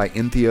Us All by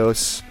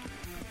Entheos.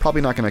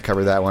 Probably not going to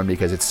cover that one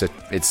because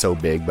it's so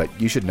big, but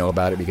you should know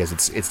about it because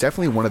it's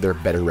definitely one of their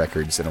better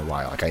records in a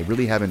while. Like I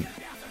really haven't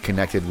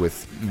connected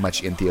with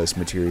much Entheos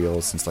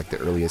material since like the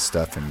earliest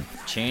stuff, and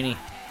Cheney.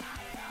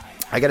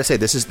 I gotta say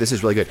this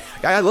is really good.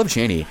 I love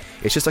Cheney.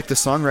 It's just like the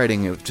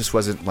songwriting it just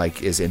wasn't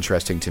like as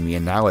interesting to me,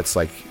 and now it's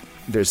like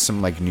there's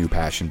some like new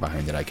passion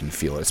behind it. I can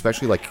feel it,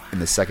 especially like in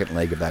the second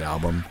leg of that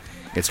album.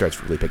 It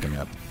starts really picking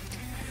up.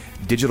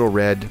 Digital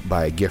Red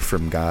by Gift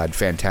from God.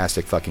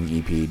 Fantastic fucking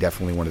EP.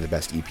 Definitely one of the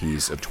best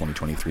EPs of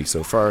 2023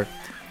 so far.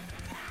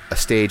 A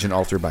Stage and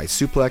Altar by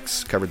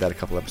Suplex. Covered that a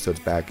couple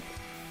episodes back.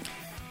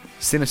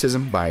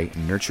 Cynicism by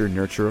Nurture.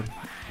 We'll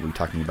be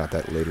talking about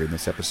that later in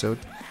this episode.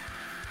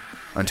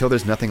 Until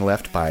There's Nothing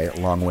Left by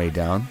Long Way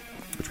Down,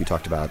 which we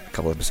talked about a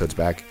couple episodes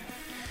back.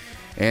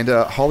 And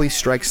Holly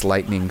Strikes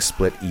Lightning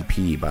Split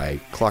EP by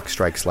Clock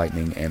Strikes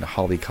Lightning and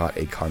Holly Caught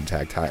a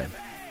Contact High.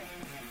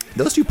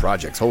 Those two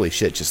projects, holy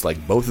shit, just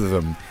like both of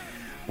them,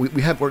 we're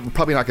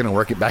probably not going to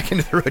work it back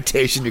into the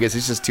rotation because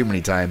it's just too many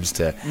times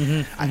to...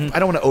 I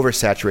don't want to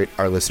oversaturate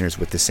our listeners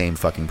with the same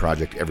fucking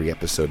project every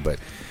episode, but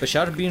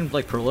shout out to being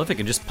like prolific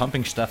and just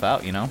pumping stuff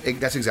out,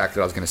 that's exactly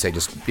what I was going to say.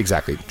 Just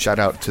exactly. Shout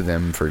out to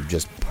them for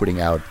just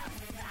putting out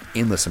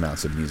endless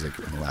amounts of music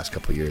in the last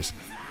couple of years.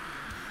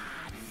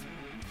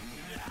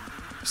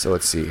 So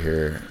let's see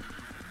here.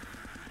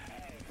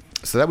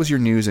 So that was your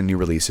news and new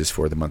releases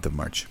for the month of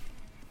March.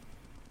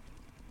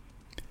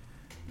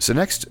 So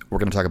next, we're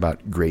going to talk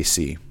about Grey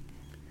Sea.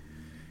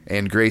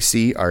 And Grey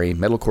Sea are a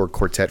metalcore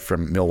quartet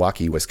from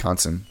Milwaukee,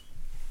 Wisconsin.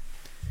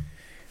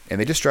 And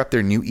they just dropped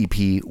their new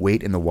EP,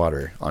 Wait in the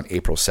Water, on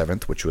April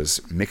 7th, which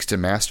was mixed and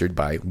mastered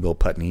by Will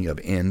Putney of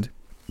End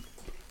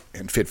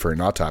and Fit for an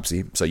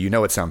Autopsy. So you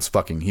know it sounds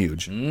fucking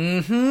huge.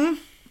 And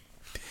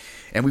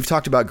we've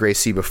talked about Grey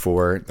Sea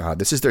before.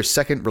 This is their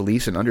second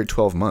release in under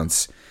 12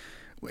 months.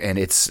 And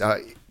it's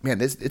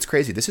man, it's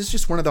crazy. This is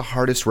just one of the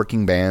hardest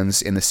working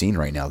bands in the scene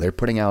right now. They're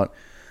putting out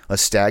a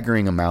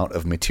staggering amount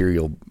of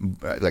material,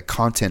 like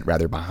content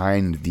rather,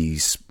 behind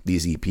these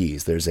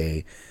EPs. There's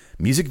a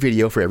music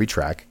video for every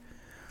track.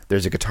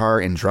 There's a guitar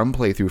and drum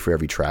playthrough for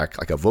every track,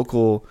 like a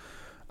vocal,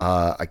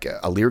 like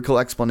a lyrical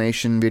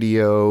explanation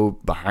video,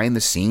 behind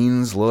the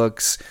scenes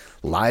looks,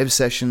 live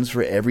sessions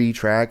for every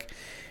track.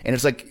 And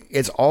it's like,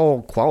 it's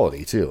all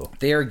quality too.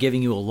 They are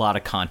giving you a lot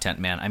of content,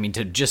 man. I mean,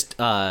 to just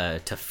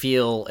to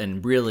feel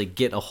and really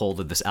get a hold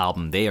of this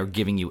album, they are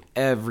giving you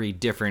every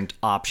different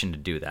option to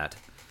do that.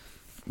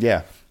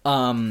 Yeah.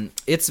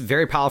 It's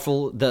very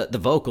powerful. The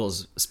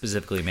vocals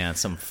specifically, man,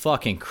 some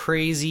fucking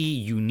crazy,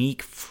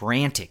 unique,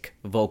 frantic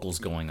vocals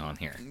going on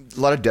here. A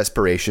lot of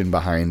desperation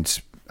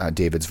behind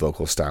David's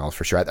vocal style,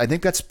 for sure. I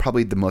think that's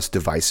probably the most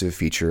divisive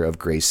feature of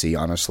Gracie,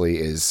 honestly,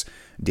 is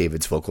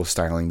David's vocal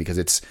styling, because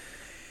it's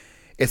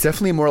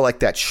definitely more like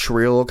that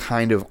shrill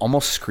kind of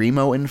almost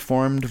screamo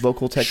informed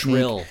vocal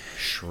technique.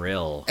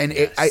 Shrill. And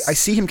yes. I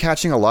see him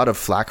catching a lot of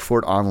flack for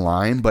it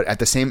online, but at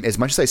the same, as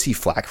much as I see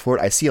flack for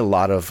it, I see a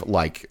lot of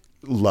like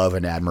love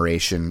and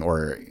admiration,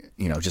 or,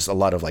 you know, just a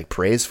lot of like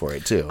praise for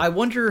it too. I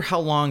wonder how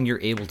long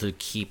you're able to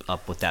keep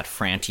up with that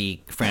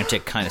frantic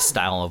kind of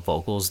style of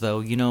vocals, though.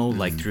 You know,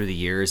 like through the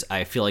years,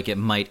 I feel like it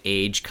might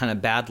age kind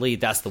of badly.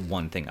 That's the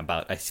one thing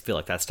about, I feel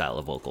like, that style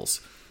of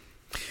vocals.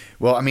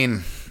 Well, I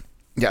mean,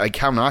 yeah, like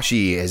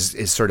Kaunashi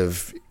is sort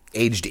of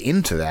aged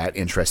into that,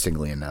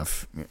 interestingly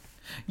enough.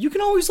 You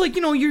can always, like,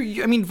 you know,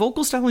 I mean,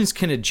 vocal stylings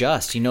can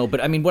adjust, you know,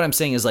 but I mean, what I'm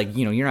saying is, like,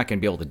 you know, you're not going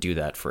to be able to do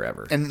that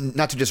forever. And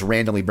not to just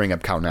randomly bring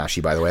up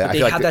Kaunashi, by the way. But I they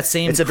feel have like that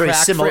same it's a very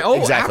crack similar. Oh,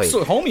 exactly,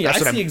 absolutely, homie.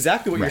 That's I what see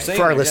exactly what you're saying.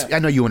 For our yeah. I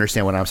know you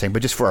understand what I'm saying,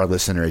 but just for our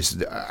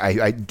listeners,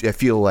 I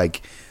feel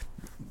like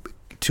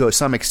to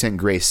some extent,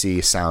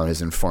 Gracie sound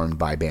is informed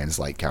by bands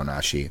like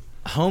Kaunashi.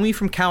 Homie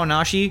from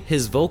Kawanashi,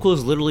 his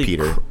vocals literally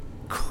Peter.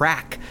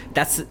 Crack.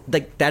 That's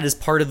like, that is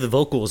part of the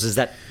vocals, is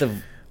that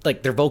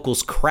their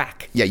vocals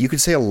crack. Yeah, you could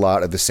say a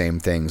lot of the same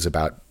things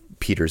about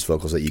Peter's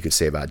vocals that you could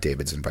say about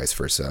David's, and vice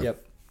versa.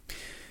 Yep.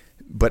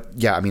 But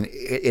yeah, I mean,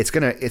 it's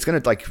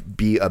gonna like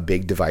be a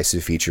big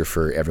divisive feature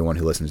for everyone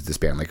who listens to this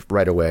band. Like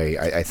right away,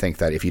 I think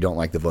that if you don't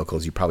like the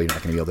vocals, you're probably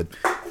not gonna be able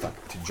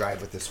to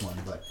drive with this one.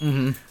 But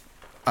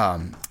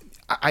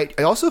I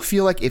also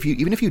feel like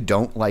even if you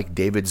don't like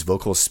David's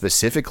vocals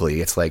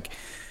specifically, it's like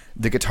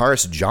the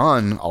guitarist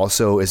John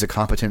also is a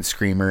competent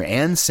screamer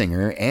and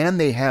singer, and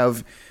they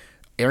have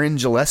Aaron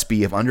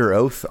Gillespie of Under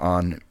Oath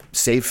on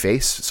Save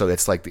Face, so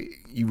it's like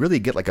you really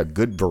get like a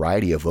good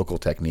variety of vocal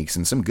techniques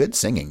and some good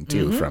singing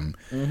too from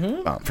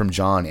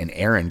John and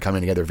Aaron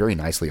coming together very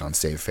nicely on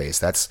Save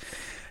Face.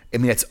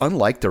 It's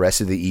unlike the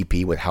rest of the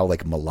EP with how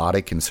like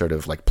melodic and sort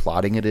of like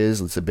plotting it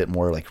is. It's a bit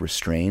more like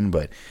restrained,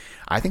 but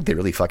I think they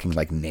really fucking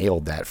like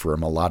nailed that for a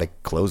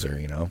melodic closer,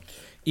 you know?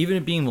 Even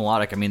it being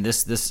melodic, I mean,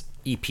 this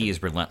EP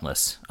is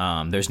relentless.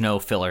 There's no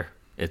filler.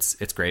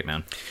 It's great,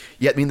 man.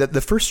 Yeah, I mean,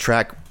 the first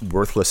track,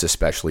 Worthless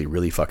especially,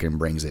 really fucking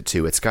brings it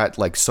too. It's got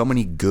like so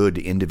many good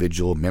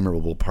individual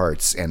memorable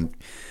parts, and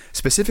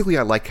specifically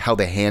I like how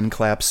the hand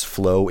claps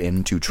flow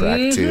into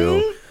track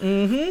 2.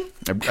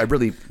 I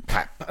really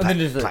And then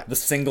there's the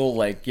single,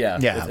 like, yeah.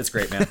 It's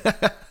great, man.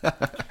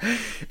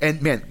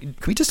 And man,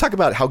 can we just talk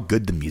about how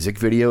good the music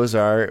videos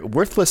are?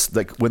 Worthless,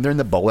 like when they're in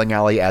the bowling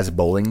alley as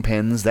bowling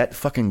pins, that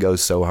fucking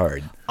goes so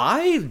hard.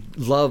 I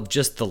love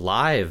just the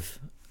live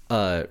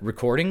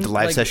recording, the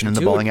live session in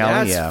the bowling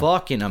alley. That's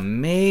fucking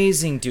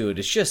amazing, dude.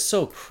 It's just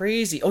so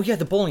crazy. Oh yeah,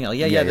 the bowling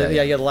alley.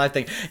 The live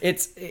thing.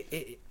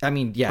 I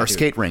mean, yeah. Or dude.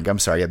 skate rink. I'm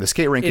sorry. Yeah, the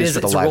skate rink is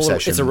for the live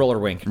session. It's a roller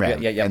rink. Right.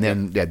 Yeah. And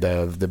then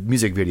the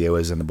music video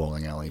is in the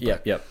bowling alley.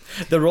 Yep.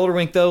 The roller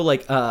rink though,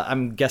 like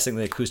I'm guessing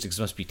the acoustics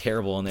must be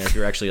terrible in there if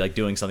you're actually like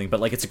doing something. But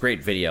like it's a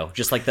great video,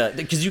 just like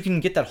because you can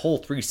get that whole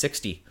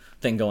 360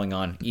 thing going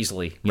on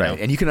easily. You know?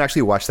 And you can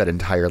actually watch that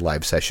entire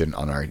live session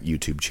on our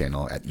YouTube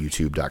channel at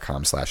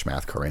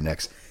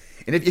youtube.com/mathcoreindex.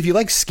 And if you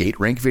like skate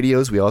rink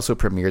videos, we also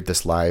premiered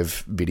this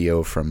live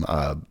video from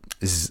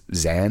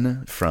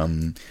Zan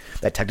from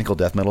that technical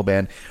death metal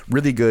band.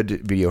 Really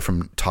good video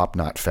from Top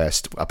Knot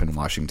Fest up in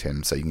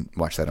Washington, so you can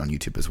watch that on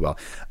YouTube as well.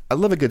 I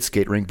love a good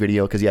skate rink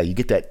video because you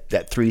get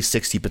that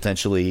 360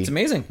 potentially. It's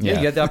amazing. Yeah,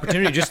 you have the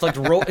opportunity just like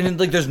to roll, and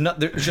like there's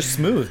just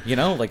smooth, you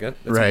know, like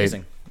it's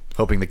amazing.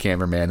 Hoping the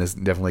cameraman has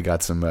definitely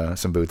got some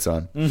boots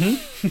on.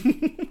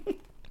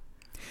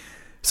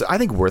 So I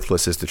think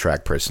Worthless is the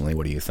track personally.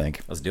 What do you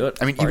think? Let's do it.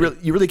 I mean,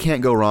 you really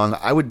can't go wrong.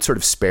 I would sort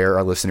of spare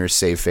our listeners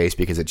Save Face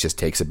because it just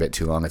takes a bit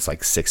too long. It's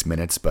like 6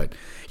 minutes. But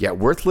yeah,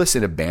 Worthless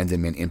and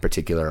Abandonment in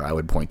particular, I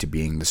would point to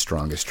being the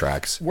strongest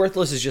tracks.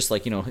 Worthless is just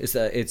like, you know, it's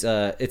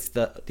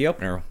the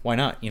opener. Why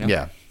not? You know?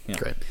 Yeah.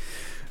 Great.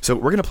 So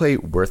we're going to play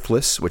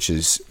Worthless, which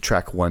is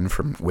track 1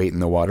 from Wait in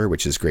the Water,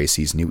 which is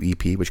Gracie's new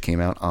EP, which came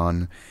out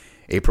on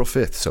April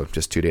 5th. So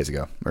just 2 days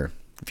ago, or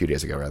a few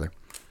days ago, rather.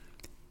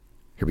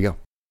 Here we go.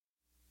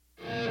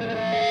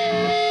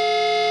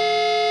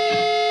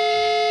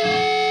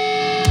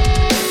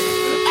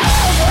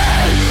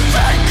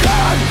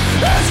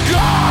 It's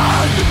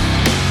gone.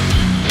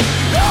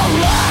 No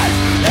life,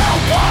 no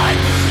one,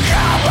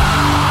 come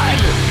on.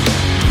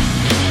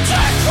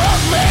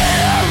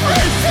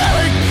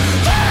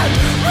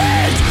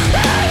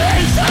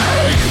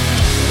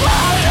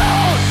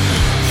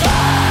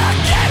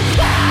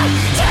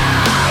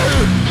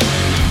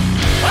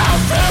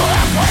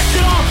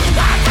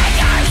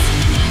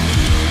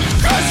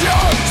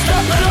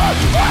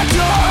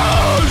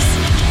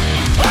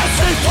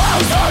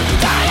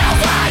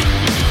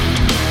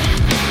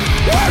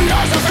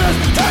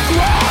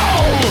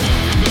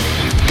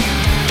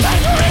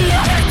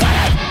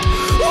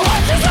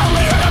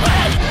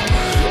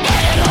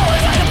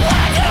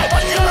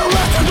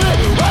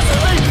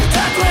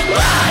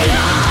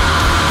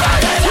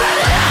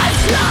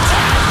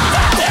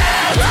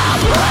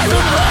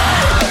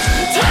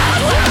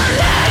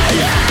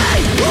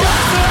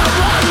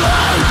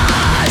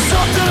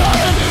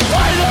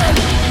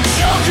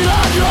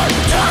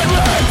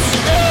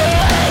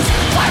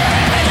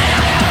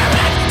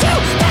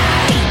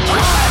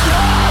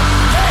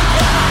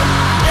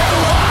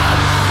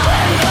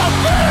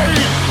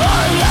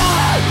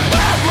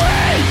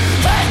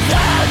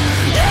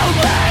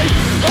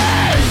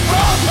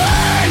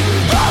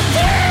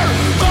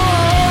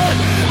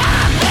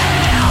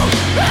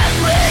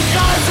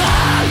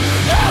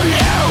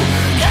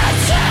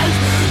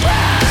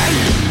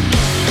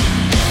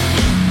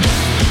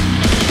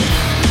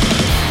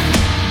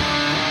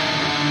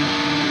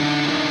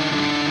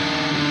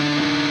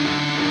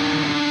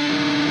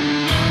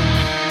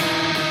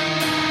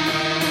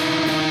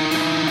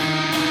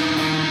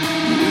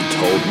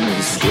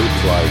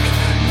 like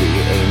the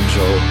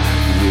angel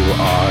you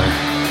are.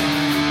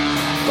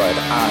 But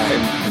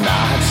I'm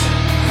not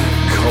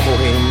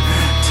going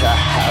to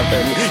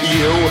heaven.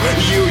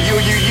 You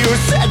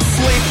said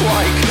sleep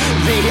like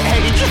the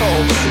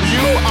angel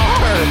you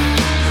are.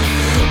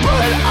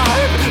 But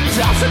I'm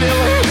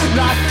definitely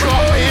not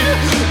going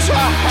to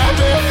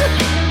heaven.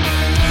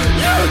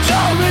 You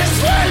told me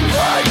sleep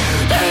like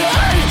the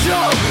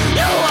angel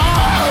you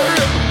are.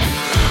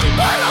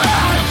 But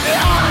I'm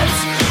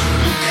not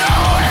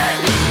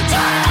going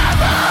to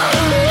heaven.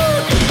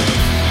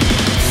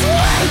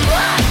 Sleep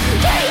like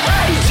the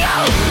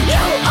angel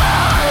you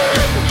are.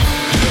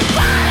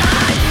 But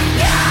I'm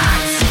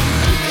not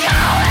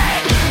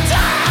going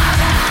to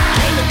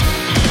heaven.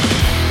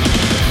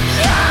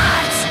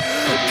 Not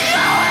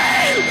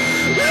going.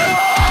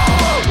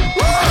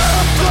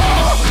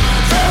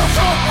 Feel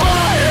from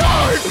my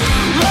heart.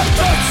 Let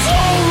the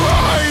soul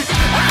ride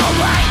out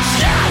my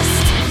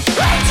chest.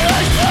 I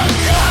take the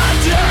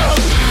goddamn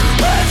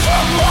and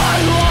from my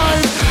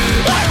life.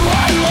 And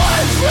my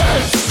life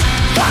is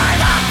by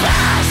the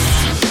best.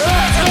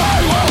 And I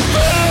will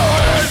feel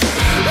it.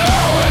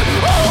 Know it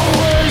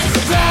always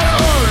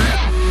better.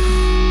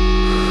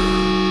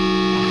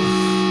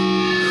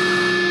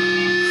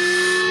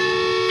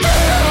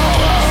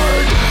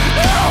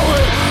 Know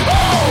it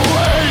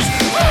always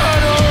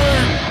better.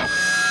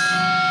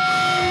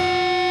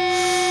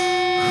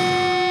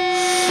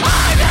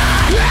 I'm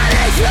not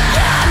anything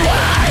that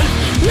way.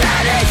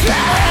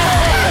 Anything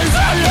is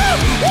a new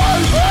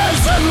one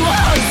person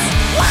less.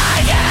 I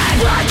can't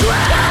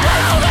regret it.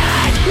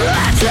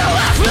 Until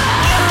I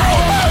found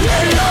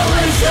the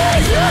only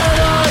thing that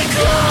I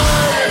could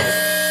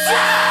say.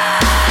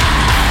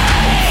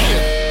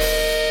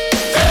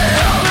 The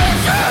only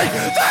thing that I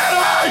could say.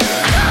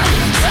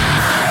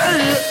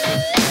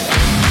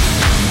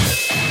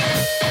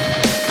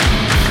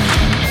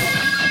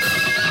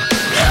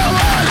 You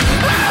are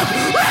everything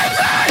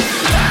to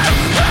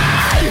me.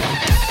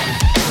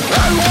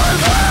 And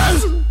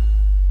worthless.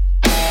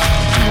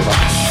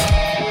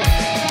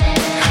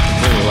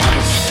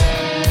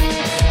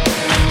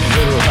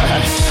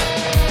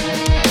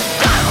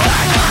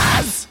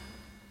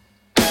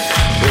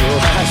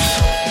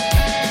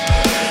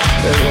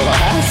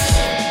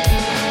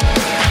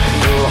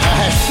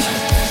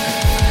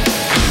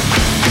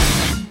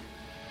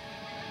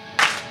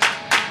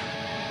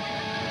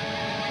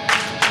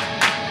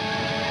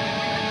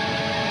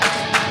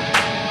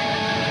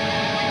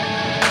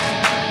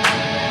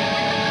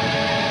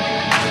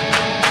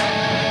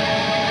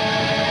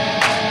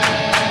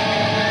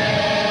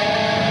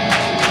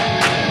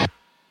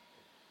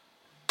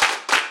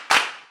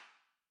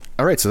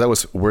 All right, so that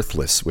was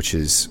Worthless, which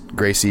is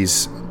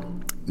Gracie's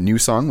new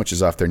song, which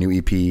is off their new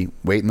EP,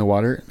 Wait in the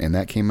Water, and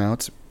that came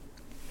out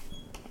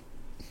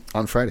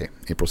on Friday,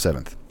 April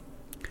 7th.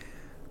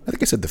 I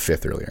think I said the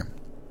 5th earlier.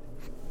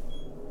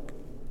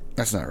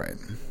 That's not right.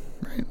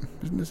 Right?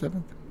 Isn't the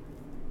 7th?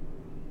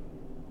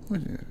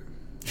 What is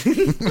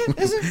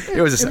it?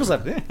 It was the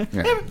 7th.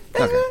 Yeah.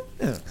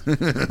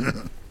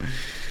 Okay.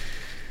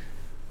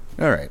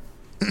 All right.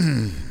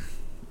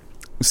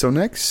 So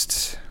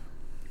next...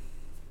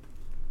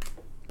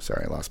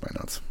 Sorry, I lost my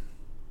notes.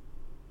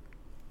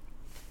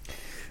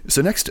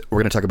 So next, we're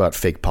going to talk about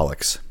Fake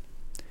Pollux.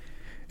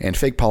 And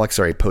Fake Pollux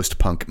are a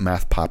post-punk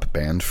math pop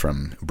band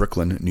from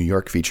Brooklyn, New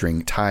York,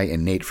 featuring Ty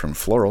and Nate from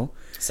Floral.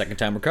 Second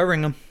time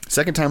recovering them.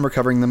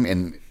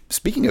 And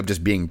speaking of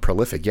just being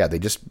prolific, yeah, they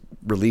just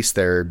released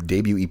their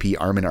debut EP,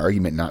 Arm and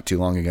Argument, not too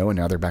long ago, and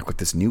now they're back with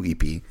this new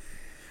EP.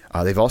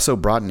 They've also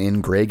brought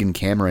in Greg and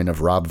Cameron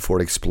of Rob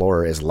Ford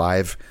Explorer as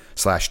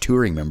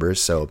live/touring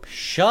members. So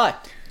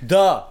Shut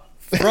the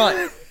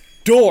front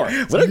door.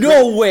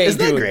 No way, Isn't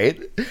dude. that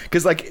great?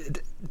 Because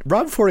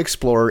Rob Ford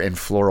Explorer and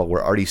Floral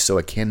were already so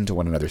akin to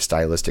one another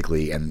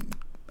stylistically, and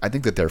I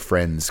think that they're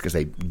friends because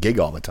they gig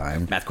all the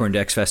time. Mathcore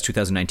Index Fest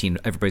 2019.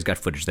 Everybody's got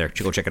footage there.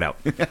 Go check it out.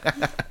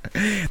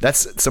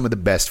 That's some of the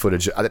best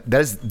footage.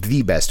 That is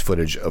the best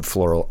footage of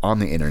Floral on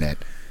the internet.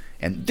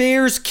 And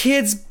There's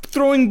kids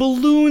throwing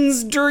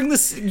balloons during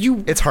this.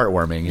 it's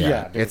heartwarming.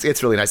 Yeah.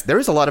 It's really nice. There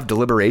is a lot of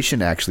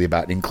deliberation actually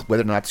about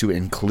whether or not to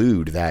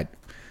include that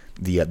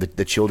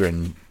the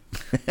children.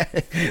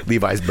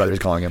 Levi's brothers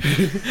calling him.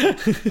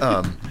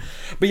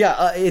 But yeah,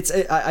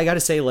 I got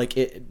to say,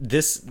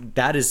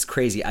 that is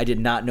crazy. I did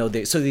not know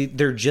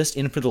they're just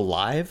in for the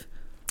live.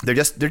 They're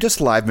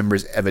just live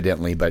members,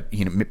 evidently, but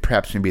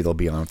perhaps maybe they'll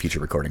be on future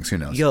recordings. Who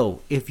knows?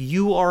 Yo, if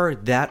you are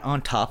that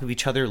on top of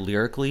each other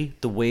lyrically,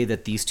 the way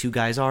that these two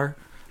guys are,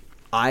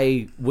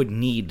 I would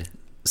need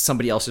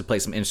somebody else to play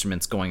some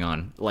instruments going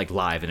on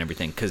live and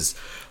everything. Because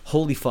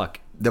holy fuck,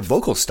 the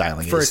vocal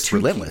styling is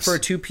relentless. For a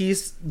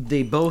two-piece,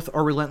 they both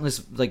are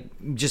relentless.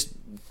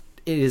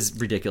 It is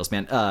ridiculous,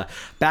 man.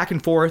 Back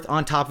and forth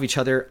on top of each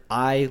other.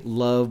 I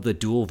love the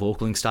dual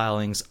vocaling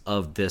stylings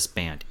of this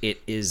band.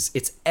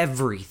 It's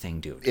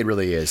everything, dude. It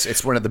really is.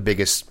 It's one of the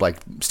biggest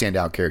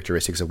standout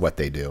characteristics of what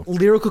they do.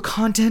 Lyrical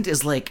content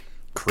is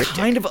Cryptic.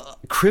 kind of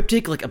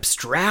cryptic,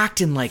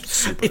 abstract, and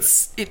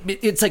it's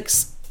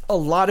a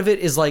lot of it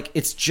is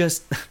it's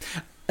just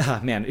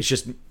man, it's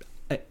just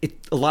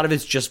a lot of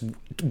it's just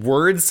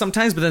words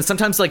sometimes, but then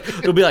sometimes like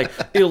it'll be like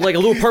a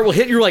little part will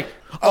hit, and you're like,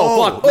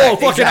 fuck,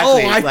 fucking,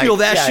 exactly. I feel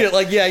Like, that shit.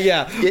 Like,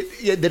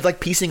 yeah. They're like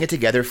piecing it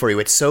together for you.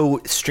 It's so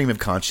stream of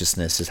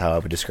consciousness is how I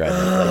would describe it.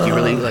 Like you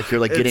really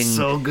you're like getting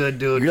so good,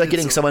 dude. You're like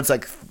getting someone's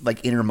like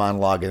inner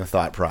monologue and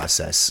thought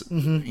process.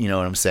 Mm-hmm. You know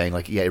what I'm saying?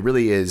 Like, yeah, it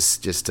really is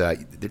just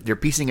they're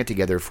piecing it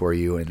together for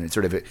you, and it's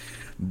sort of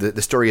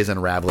the story is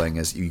unraveling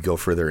as you go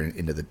further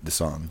into the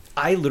song.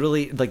 I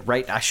literally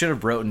I should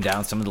have written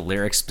down some of the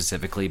lyrics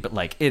specifically, but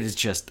like it is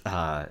just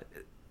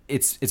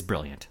it's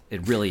brilliant.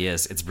 It really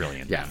is. It's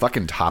brilliant. Yeah,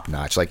 Fucking top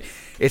notch. Like,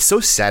 it's so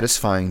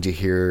satisfying to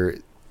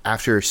hear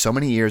after so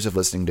many years of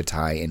listening to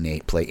Ty and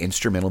Nate play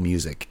instrumental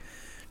music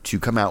to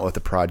come out with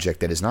a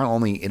project that is not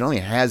only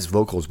has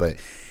vocals, but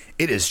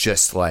it is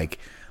just like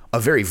a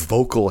very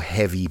vocal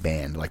heavy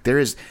band. Like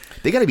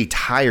they got to be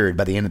tired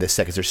by the end of this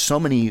set because there's so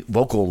many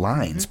vocal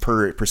lines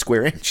per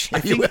square inch. I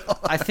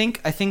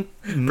think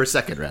Per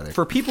second rather.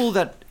 for people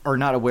that are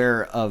not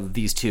aware of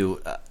these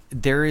two,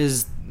 there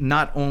is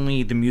not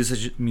only the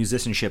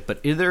musicianship,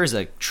 but there is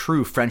a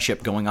true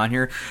friendship going on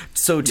here.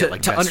 So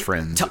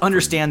to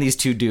understand these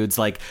two dudes,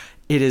 like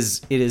it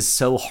is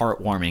so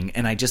heartwarming,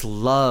 and I just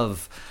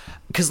love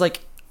because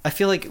like I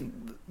feel like.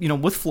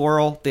 With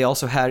Floral, they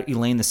also had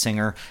Elaine the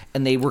singer,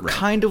 and they were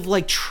kind of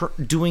like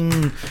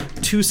doing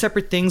two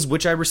separate things,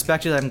 which I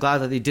respected. I'm glad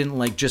that they didn't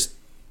like just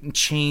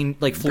chain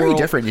like Floral. Very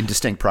different and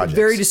distinct projects.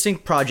 Very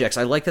distinct projects.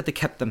 I like that they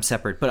kept them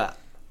separate, but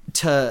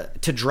to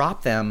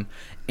drop them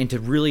and to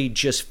really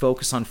just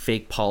focus on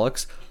Fake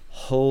Pollux.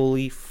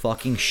 Holy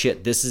fucking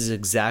shit, this is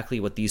exactly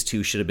what these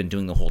two should have been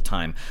doing the whole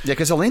time. Yeah,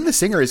 because Elaine the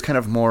singer is kind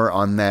of more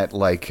on that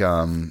like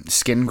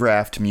skin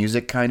graft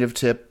music kind of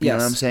tip. You know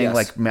what I'm saying?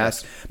 Yes, like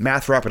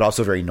math rock, but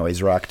also very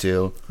noise rock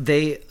too.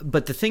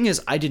 But the thing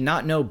is, I did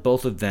not know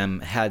both of them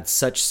had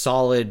such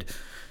solid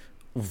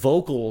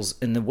vocals,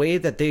 and the way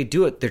that they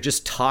do it, they're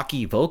just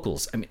talky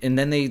vocals. I mean, and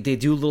then they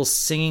do a little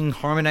singing,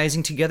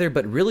 harmonizing together,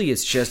 but really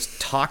it's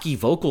just talky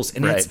vocals,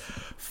 and it's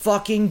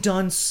fucking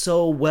done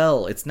so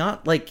well. It's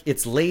not like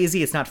it's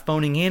lazy, it's not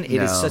phoning in. It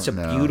is such a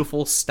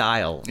beautiful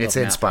style. It's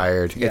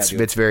inspired.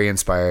 It's very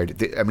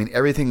inspired. I mean,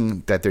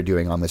 everything that they're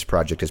doing on this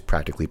project is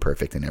practically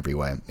perfect in every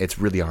way. It's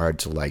really hard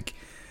to like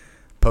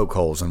poke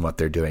holes in what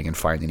they're doing and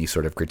find any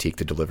sort of critique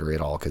to deliver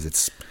it all, because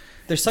it's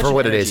There's such for an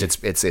what energy.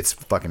 it is. It's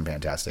fucking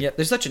fantastic. Yeah,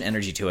 there's such an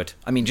energy to it.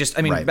 I mean,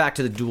 Right. back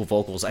to the dual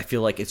vocals. I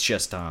feel like it's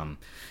just,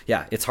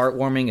 it's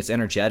heartwarming. It's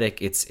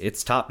energetic.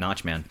 It's top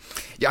notch, man.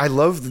 Yeah, I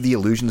love the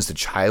allusions to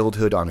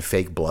childhood on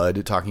Fake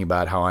Blood, talking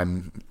about how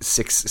I'm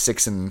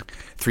six and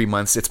 3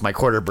 months. It's my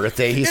quarter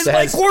birthday. He It's says,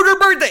 my quarter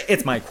birthday.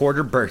 It's my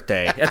quarter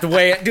birthday. At the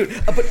way, dude.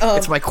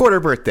 "It's my quarter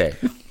birthday."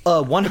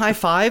 One High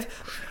Five.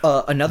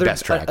 Another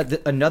Best track.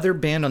 Another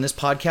band on this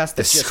podcast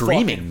that's just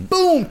screaming. fucking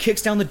boom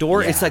kicks down the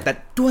door. Yeah. It's like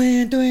that.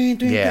 Dwayne, Dwayne,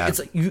 Dwayne. Yeah. It's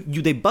like you.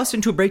 They bust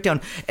into a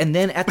breakdown, and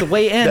then at the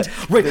way end,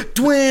 Dwayne,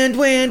 Dwayne,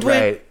 Dwayne.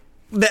 Right.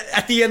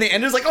 At the end,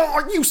 is like,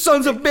 oh, you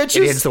sons of bitches.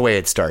 It ends the way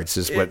it starts.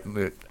 Is what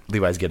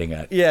Levi's getting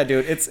at. Yeah,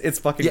 dude, it's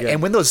fucking Yeah, good.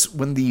 and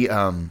when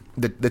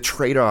the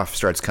trade off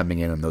starts coming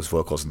in on those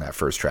vocals in that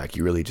first track,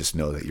 you really just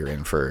know that you're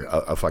in for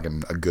a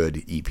fucking a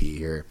good EP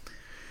here.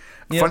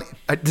 Yeah.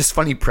 This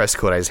funny press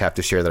quote I just have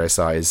to share that I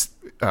saw is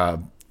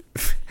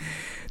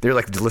they're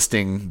like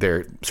listing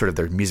their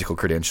musical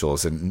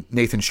credentials, and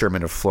Nathan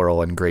Sherman of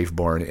Floral and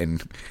Graveborn,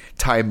 and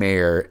Ty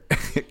Mayer,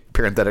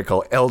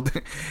 parenthetical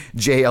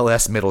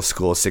JLS Middle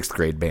School 6th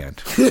grade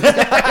band.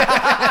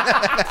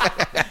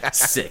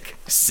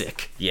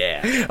 sick,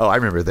 yeah. Oh, I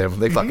remember them.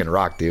 They fucking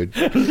rock, dude.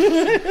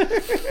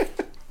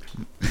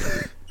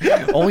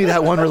 Only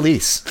that one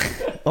release.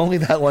 Only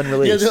that one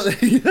release.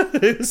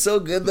 It was so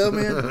good though,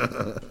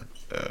 man.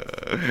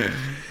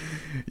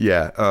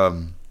 Yeah.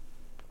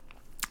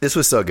 This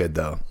was so good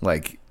though.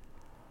 Like,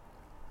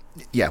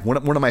 yeah, one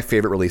of my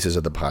favorite releases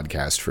of the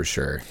podcast for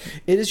sure.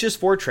 It is just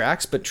 4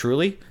 tracks, but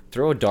truly,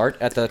 throw a dart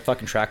at the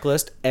fucking track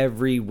list.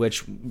 Every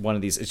which one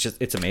of these,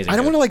 it's amazing. I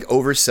don't want to like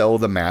oversell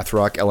the math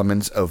rock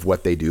elements of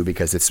what they do,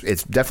 because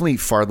it's definitely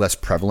far less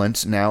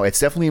prevalent now. It's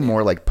definitely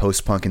more like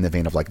post punk in the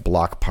vein of like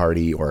Block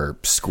Party or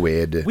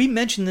Squid. We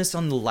mentioned this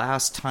on the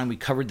last time we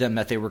covered them,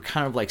 that they were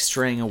kind of like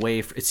straying away.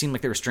 It seemed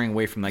like they were straying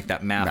away from like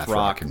that math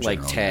rock in like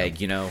general, tag, yeah.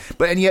 you know.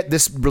 And yet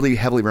this really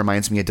heavily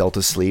reminds me of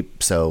Delta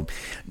Sleep. So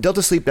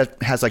Delta Sleep,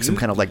 that has like some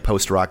kind of like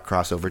post rock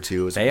crossover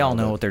too. They all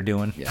know what they're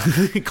doing. Yeah.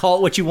 Call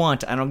it what you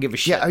want. I don't give a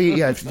shit. Yeah, I mean,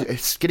 yeah,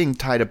 it's getting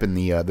tied up in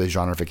the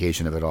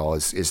genreification of it all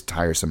is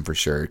tiresome for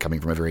sure, coming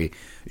from a very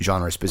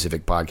genre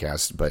specific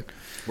podcast. But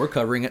We're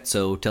covering it,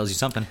 so it tells you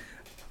something.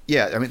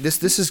 yeah, I mean,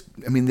 this is,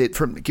 I mean,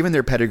 given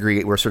their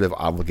pedigree, we're sort of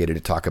obligated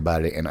to talk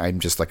about it, and I'm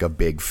just like a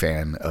big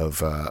fan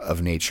of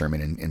Nate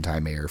Sherman and Ty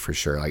Mayer for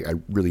sure. Like, I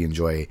really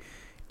enjoy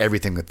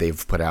everything that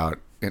they've put out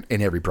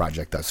in every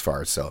project thus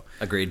far. So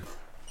Agreed.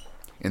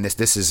 and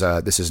this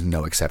is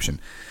no exception.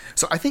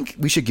 So I think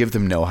we should give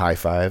them no high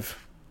five.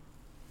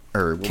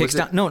 or what Kicks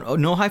was it?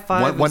 down. No high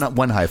five.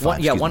 One high five.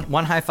 Yeah, excuse me.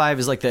 one high five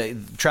is like the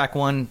track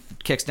one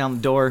kicks down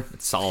the door.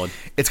 It's solid.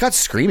 It's got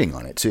screaming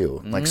on it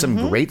too, like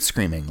some great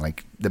screaming.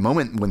 Like the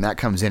moment when that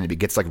comes in, it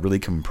gets like really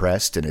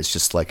compressed, and it's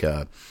just like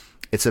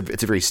it's a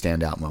very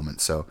standout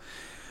moment. So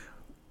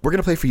we're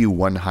gonna play for you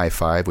One High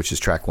Five, which is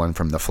track one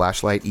from the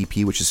Flashlight EP,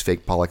 which is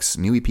Fake Pollock's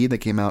new EP that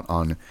came out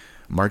on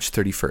March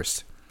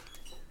 31st.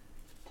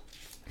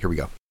 Here we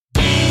go.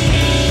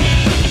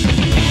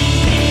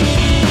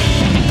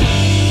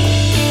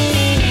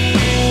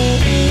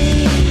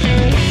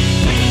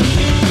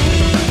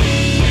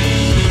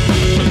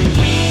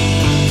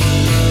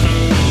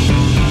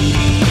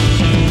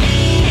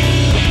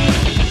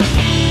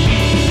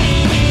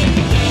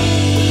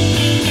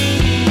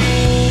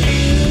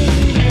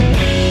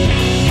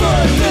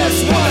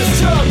 This was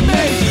to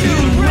make you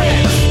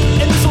rich,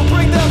 and this will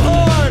bring them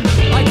harm.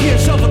 I can't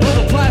shove a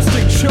little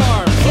plastic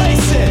charm.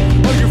 Place it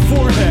on your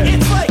forehead.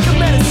 It's like a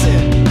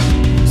medicine.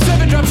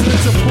 7 drops and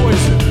it's a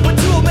poison. But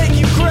 2 will make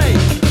you great.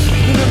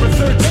 The number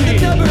 13 and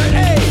the number 8.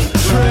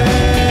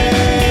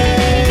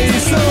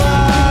 Trace the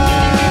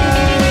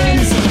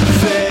lines.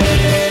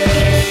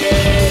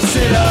 Fix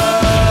it up.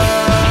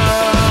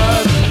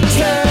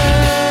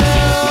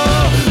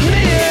 Tell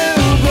me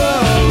you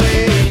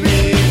believe me,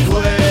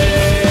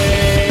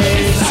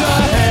 please.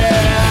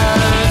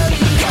 Ahead.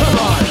 Come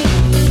on.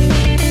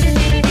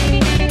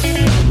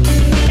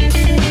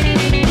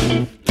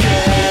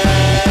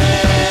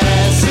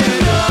 Guess it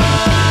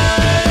right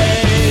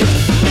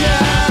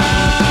now.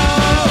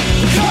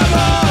 Come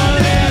on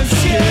and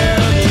scare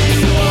me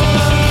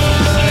one.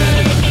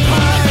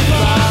 High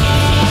five.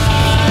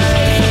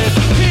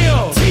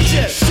 Heel. Teach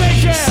it.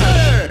 Shake it.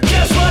 Shudder.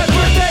 Guess what?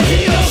 Birthday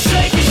heel.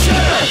 Shake and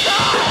shudder.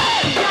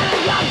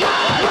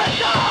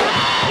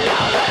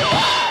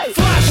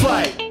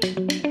 Flashlight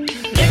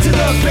into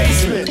the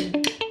basement,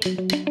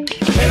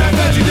 and I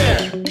found you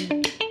there.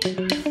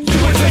 You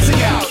were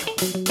tracing out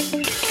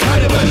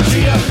kind of a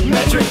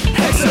geometric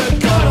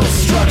hexagonal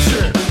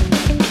structure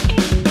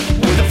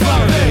with a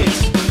flower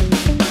vase,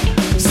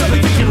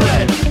 something that you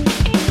read.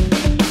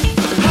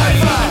 High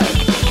five,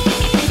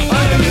 I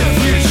know the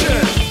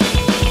future.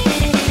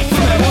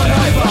 From that one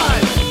high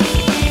five,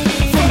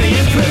 from the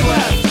imprint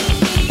left,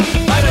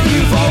 I know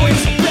you've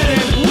always been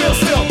and will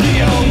still be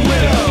a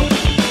widow.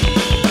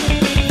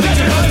 That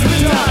your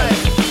husband died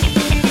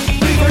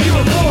before you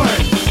were born.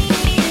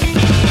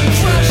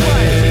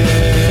 Flashlight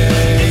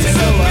into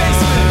the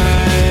basement,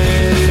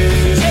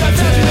 and I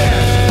found you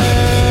there.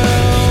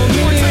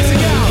 You were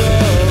tracing out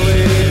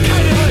kind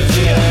of a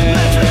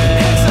geometric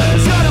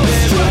hexagonal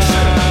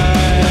structure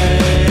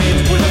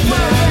with a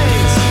flower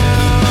vase,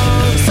 something that you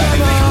read.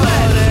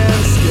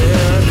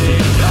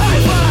 High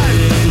five,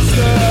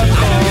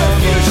 I know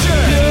your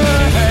future.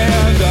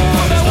 From that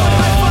one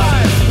high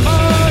five,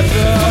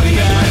 from the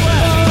imprint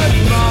left,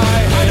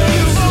 I know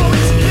you've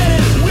always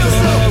been and will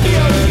still be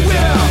a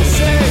widow.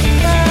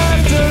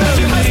 That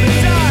your husband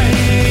died.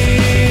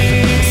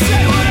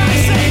 Say what I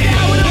say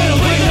now and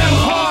it'll bring them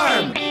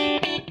harm.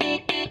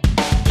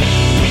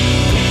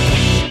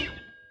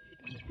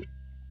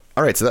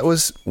 All right, so that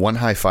was One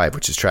High Five,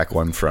 which is track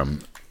one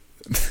from.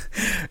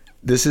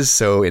 This is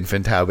so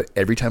infantile, but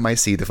every time I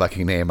see the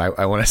fucking name,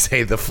 I want to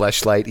say the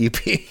Fleshlight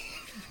EP.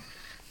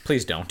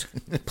 Please don't.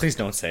 Please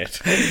don't say it.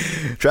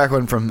 Track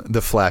one from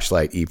the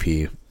Flashlight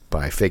EP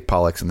by Fake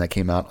Pollocks, and that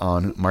came out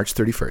on March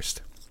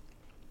 31st.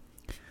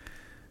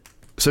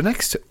 So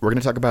next, we're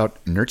going to talk about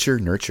Nurture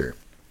Nurture.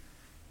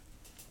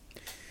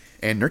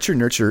 And Nurture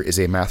Nurture is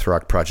a math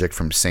rock project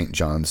from St.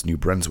 John's, New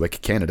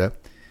Brunswick, Canada.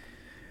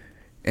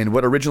 And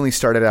what originally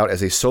started out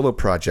as a solo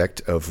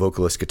project of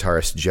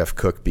vocalist-guitarist Jeff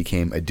Cook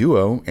became a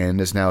duo and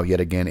is now yet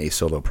again a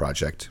solo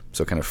project.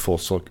 So kind of full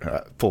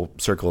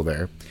circle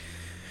there.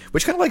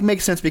 Which kind of like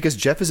makes sense because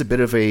Jeff is a bit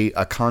of a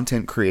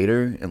content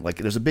creator, and like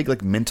there's a big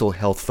like mental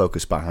health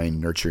focus behind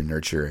Nurture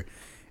Nurture,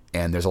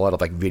 and there's a lot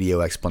of like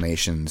video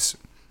explanations.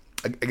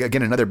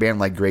 Again, another band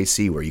like Grey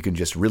Sea where you can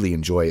just really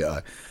enjoy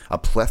a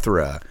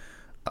plethora,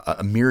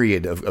 a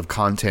myriad of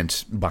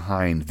content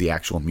behind the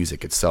actual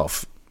music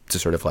itself to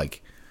sort of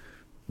like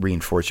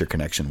reinforce your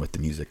connection with the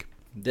music.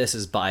 This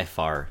is by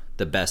far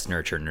the best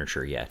Nurture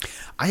Nurture yet.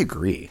 I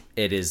agree.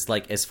 It is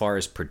like as far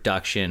as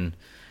production,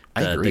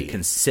 I agree. the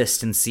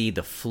consistency,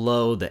 the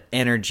flow, the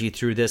energy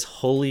through this.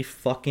 Holy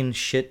fucking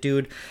shit,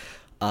 dude.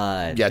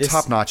 Yeah,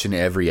 top notch in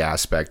every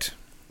aspect.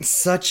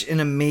 Such an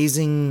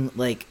amazing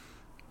like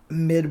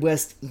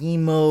Midwest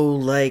emo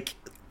like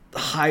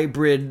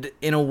hybrid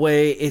in a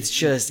way. It's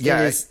just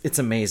it's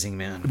amazing,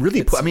 man. Really,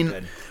 It's I mean,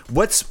 good.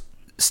 what's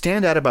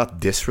stand out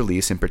about this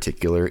release in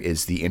particular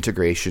is the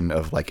integration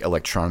of like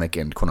electronic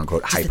and quote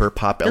unquote hyper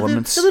pop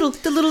elements. The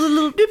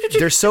little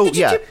They're so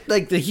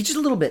like he's just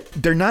a little bit.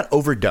 they're not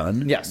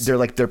overdone. Yes.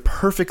 They're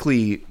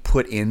perfectly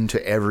put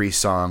into every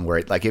song where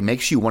it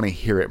makes you want to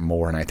hear it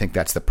more, and I think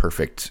that's the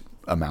perfect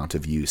amount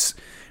of use.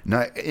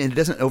 It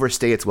doesn't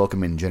overstay its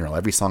welcome in general.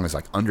 Every song is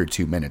like under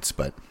 2 minutes,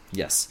 but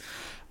Yes.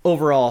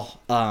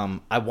 Overall,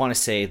 I want to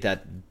say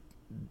that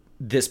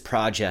this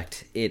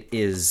project, it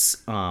is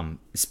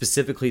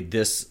specifically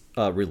this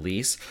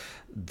release,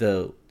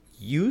 the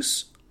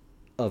use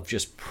of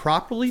just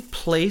properly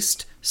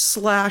placed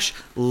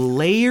 /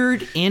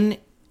 layered in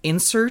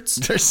inserts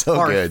They're so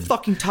are good.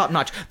 fucking top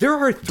notch. There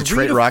are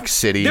Detroit Rock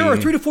City. There are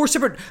 3 to 4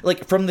 separate,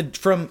 like from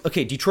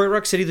Detroit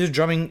Rock City. There's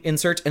drumming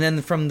inserts, and then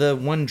from the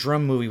one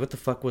drum movie, what the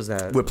fuck was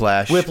that?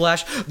 Whiplash.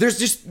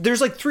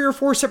 There's like 3 or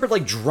 4 separate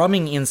like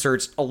drumming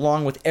inserts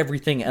along with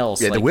everything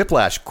else. Yeah, like, the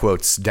Whiplash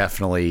quotes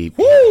definitely.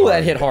 Woo,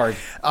 that hit hard.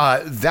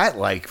 That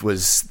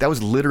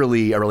was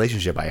literally a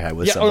relationship I had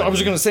with Yeah, somebody. I was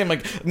just gonna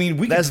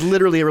say, That's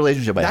literally a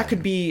relationship I had. that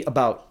could be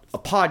about a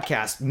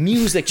podcast,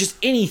 music, just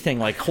anything.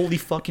 Like, holy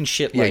fucking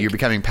shit. Yeah, like, you're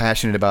becoming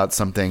passionate about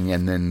something,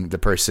 and then the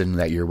person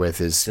that you're with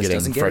is getting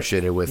doesn't get it.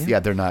 frustrated with. Yeah,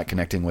 they're not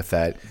connecting with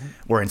that,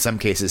 or in some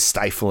cases,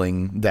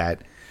 stifling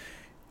that.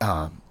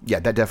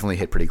 Yeah, that definitely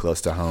hit pretty close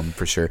to home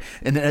for sure.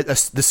 And then the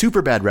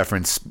Superbad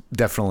reference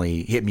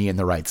definitely hit me in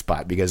the right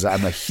spot because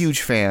I'm a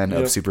huge fan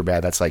of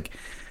Superbad. That's like,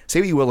 say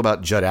what you will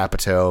about Judd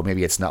Apatow.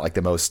 Maybe it's not like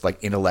the most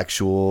like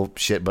intellectual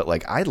shit, but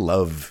like I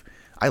love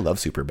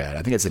Superbad.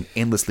 I think it's an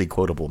endlessly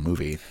quotable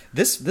movie.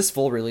 This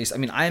full release. I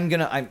mean,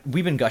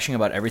 we've been gushing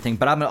about everything,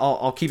 but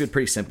I'll keep it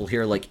pretty simple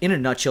here. Like, in a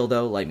nutshell,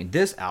 though, like,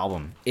 this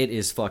album, it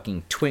is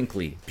fucking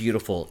twinkly,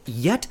 beautiful,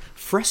 yet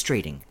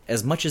frustrating.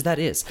 As much as that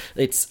is,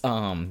 it's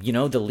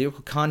the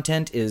lyrical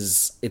content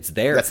it's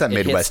there. That's that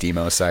Midwest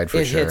emo side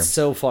for sure. It hits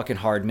so fucking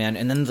hard, man.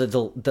 And then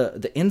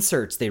the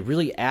inserts, they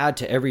really add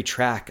to every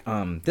track.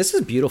 This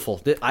is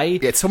beautiful.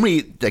 It's so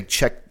many like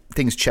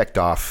things checked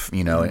off,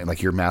 and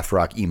like your math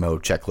rock emo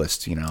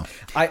checklist,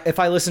 If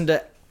I listen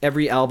to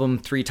every album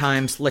 3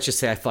 times, let's just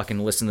say I fucking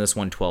listen to this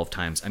one 12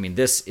 times. I mean,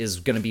 this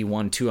is going to be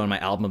 1-2 on my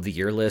album of the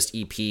year list,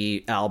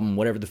 EP, album,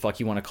 whatever the fuck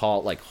you want to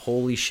call it. Like,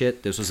 holy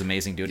shit, this was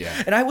amazing, dude.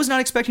 Yeah. And I was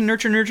not expecting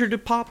Nurture to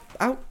pop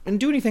out and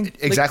do anything.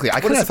 Exactly. Like,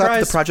 I kind of thought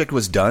the project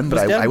was done,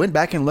 but done. I went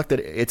back and looked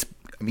at it.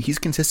 He's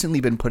consistently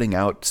been putting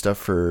out stuff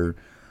for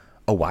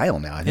a while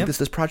now. I think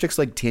this project's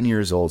like 10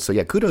 years old. So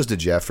yeah, kudos to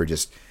Jeff for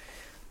just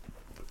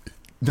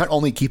not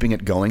only keeping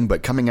it going,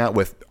 but coming out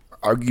with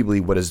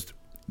arguably what is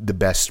the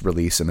best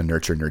release in the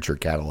Nurture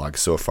catalog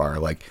so far.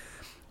 Like,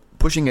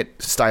 pushing it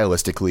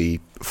stylistically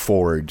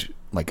forward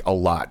like a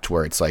lot to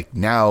where it's like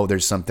now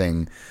there's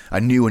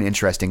a new and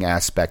interesting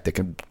aspect that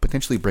can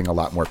potentially bring a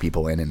lot more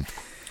people in. And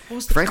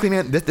frankly,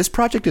 man, this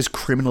project is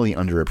criminally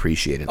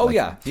underappreciated. Oh, like,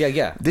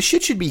 yeah. This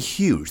shit should be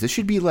huge. This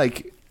could be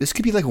like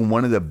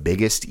one of the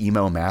biggest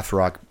emo math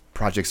rock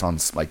projects on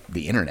like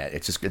the internet.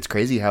 It's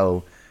crazy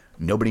how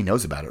nobody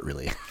knows about it,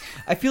 really.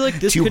 I feel like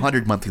this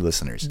 200 monthly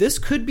listeners. This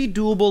could be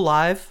doable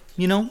live,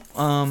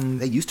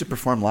 They used to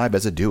perform live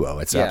as a duo.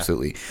 It's Yeah.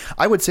 absolutely.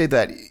 I would say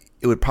that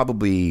it would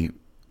probably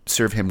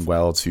serve him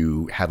well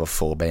to have a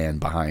full band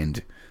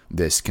behind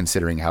this,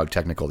 considering how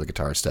technical the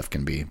guitar stuff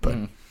can be. But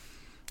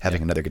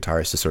having another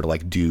guitarist to sort of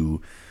like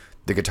do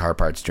the guitar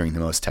parts during the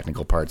most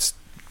technical parts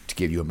to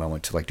give you a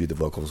moment to like do the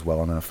vocals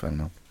well enough. I don't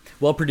know.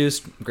 Well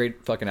produced,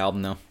 great fucking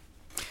album though.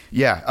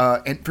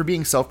 Yeah, and for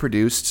being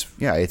self-produced,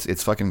 yeah,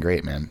 it's fucking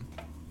great, man.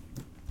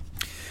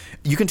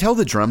 You can tell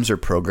the drums are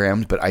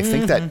programmed, but I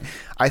think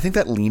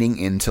that leaning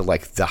into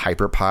like the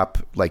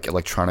hyperpop, like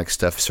electronic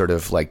stuff, sort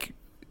of like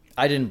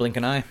I didn't blink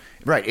an eye.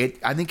 right.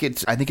 I think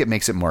it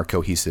makes it more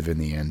cohesive in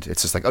the end.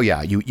 It's just like, oh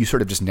yeah, you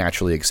sort of just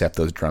naturally accept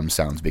those drum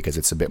sounds because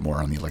it's a bit more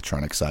on the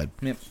electronic side.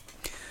 Yep.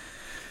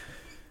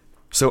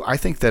 So I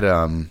think that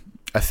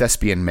A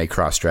Thespian May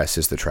Cross Dress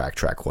is the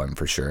track 1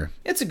 for sure.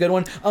 It's a good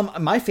one.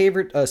 My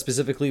favorite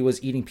specifically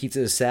was Eating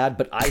Pizza is Sad,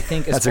 but I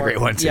think That's a great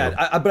one, too.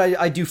 Yeah, but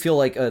I do feel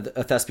like a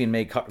Thespian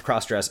May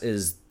Cross Dress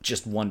is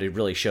just one to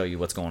really show you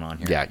what's going on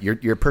here. Yeah,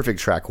 you're perfect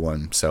track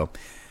 1. So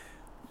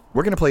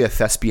we're going to play A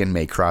Thespian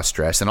May Cross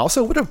Dress. And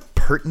also, what a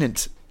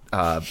pertinent,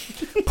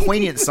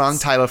 poignant song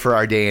title for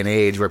our day and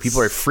age where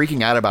people are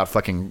freaking out about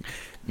fucking,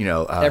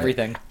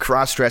 everything.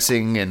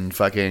 Cross-dressing and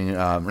fucking,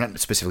 not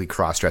specifically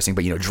cross-dressing,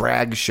 but,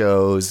 drag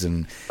shows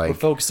and We're like,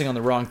 focusing on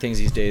the wrong things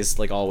these days,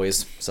 like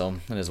always. So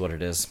it is what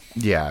it is.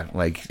 yeah,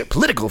 like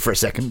political for a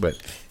second, but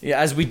Yeah,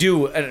 as we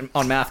do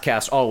on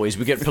Mathcast, always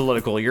we get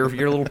political. Your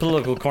little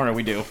political corner,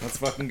 we do. That's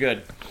fucking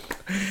good.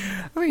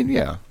 I mean,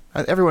 yeah,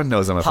 everyone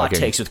knows I'm a Hot fucking...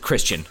 takes with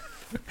Christian.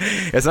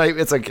 It's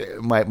like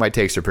my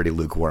takes are pretty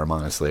lukewarm,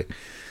 honestly.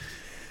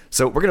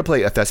 So we're going to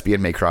play A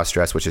Thespian May Cross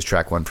Dress, which is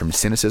track 1 from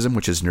Cynicism,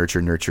 which is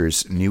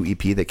Nurture's new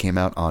EP that came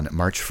out on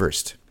March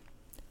 1st.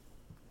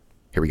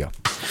 Here we go.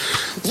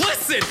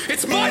 Listen,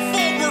 it's my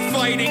fault we're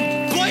fighting.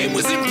 Blame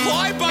was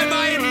implied by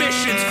my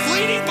admissions.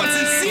 Fleeting but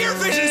sincere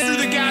visions through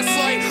the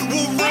gaslight.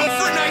 We'll run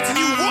for nights and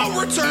you won't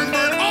return.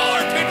 Burn all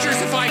our pictures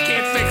if I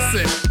can't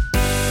fix it.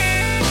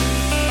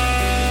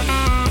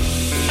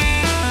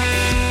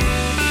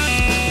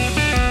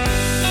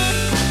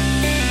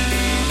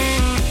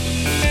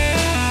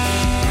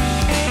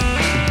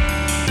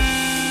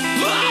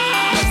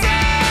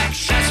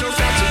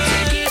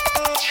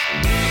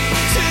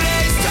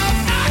 Today's tough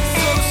act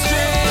so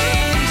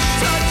strange.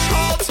 Touch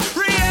halts,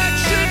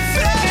 reaction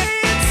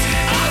fades.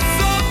 I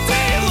saw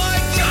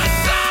daylight just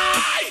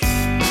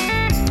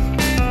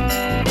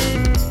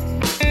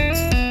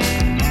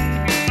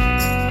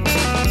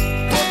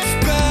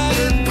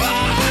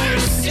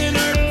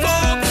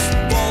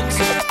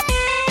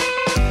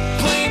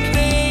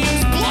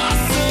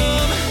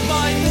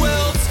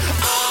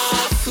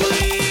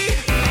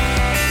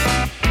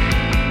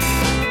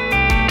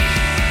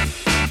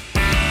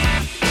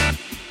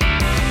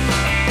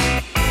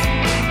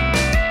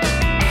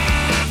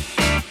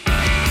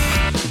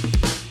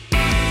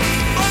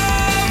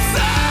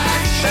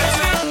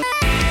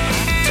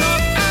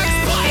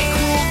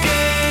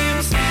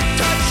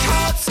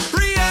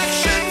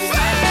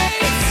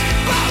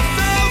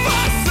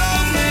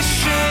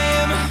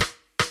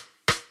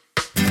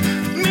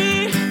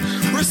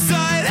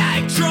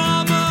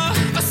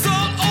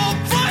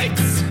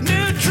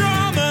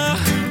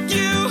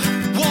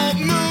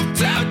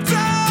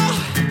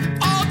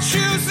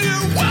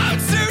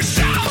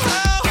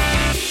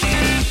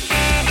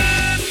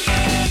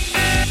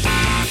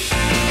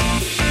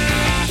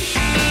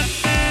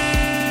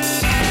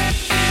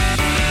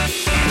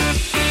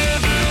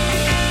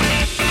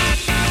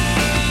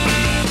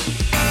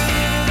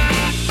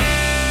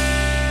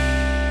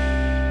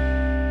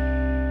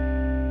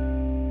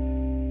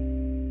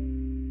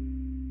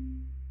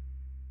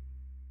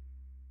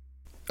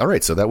All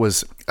right, so that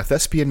was A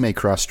Thespian May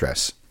Cross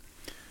Dress.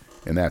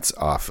 And that's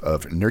off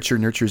of Nurture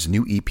Nurture's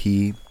new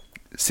EP,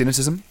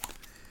 Cynicism.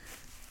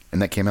 And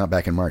that came out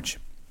back in March.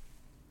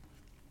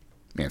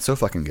 Man, so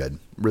fucking good.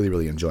 Really,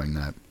 really enjoying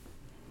that.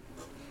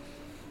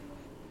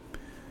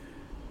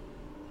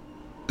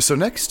 So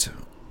next,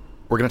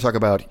 we're going to talk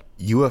about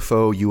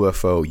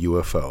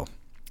UFO,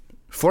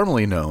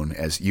 formerly known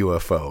as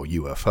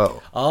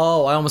UFO.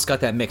 Oh, I almost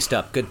got that mixed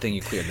up. Good thing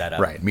you cleared that up.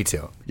 Right, me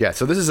too. Yeah,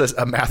 so this is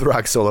a math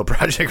rock solo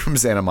project from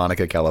Santa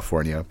Monica,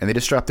 California. And they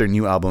just dropped their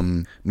new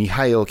album,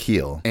 Mihail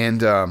Kiel.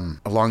 And a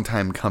long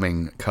time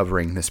coming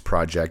covering this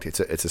project. It's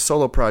a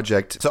solo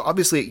project. So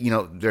obviously,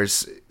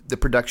 there's the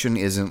production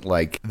isn't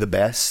like the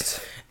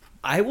best.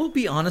 I will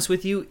be honest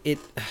with you,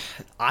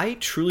 I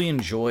truly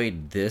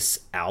enjoyed this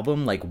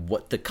album, like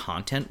what the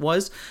content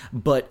was,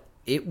 but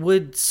it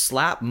would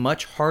slap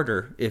much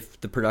harder if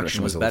the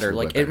production was better.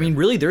 Like, I mean,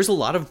 really, there's a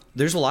lot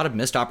of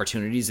missed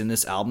opportunities in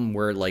this album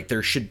where like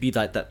there should be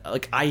that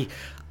like I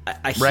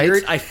hear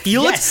it, I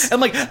feel it. I'm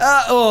like,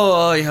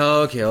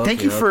 okay.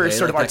 Thank you for okay,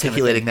 sort of like that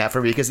articulating that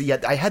for me, because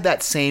I had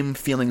that same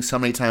feeling so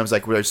many times.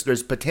 Like, where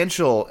there's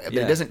potential, but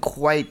it doesn't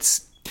quite.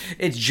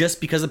 It's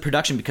just because of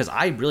production, because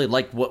I really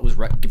like what was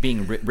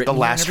being written. The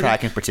last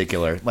track in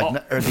particular, like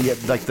not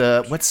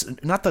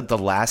the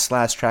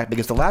last track,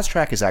 because the last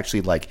track is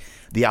actually like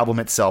the album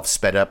itself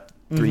sped up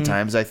 3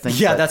 times, I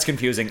think. Yeah, that's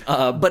confusing.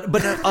 But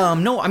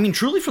no, I mean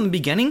truly from the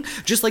beginning,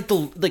 just like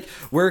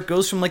where it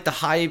goes from like the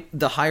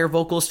higher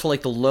vocals to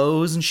like the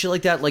lows and shit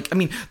like that. Like, I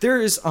mean,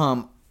 there is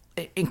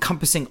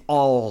encompassing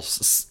all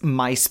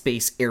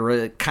MySpace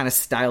era kind of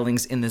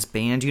stylings in this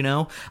band,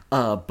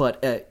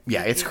 but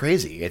yeah, it's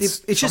crazy. It's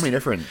so just many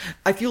different.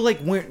 I feel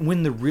like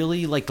when the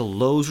really like the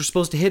lows are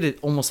supposed to hit, it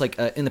almost like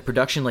in the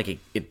production, like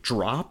it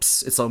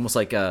drops. It's almost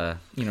like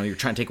you're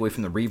trying to take away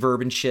from the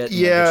reverb and shit.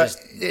 Yeah,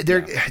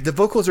 the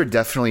vocals are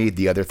definitely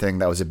the other thing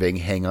that was a big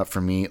hang up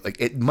for me.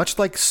 Like much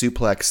like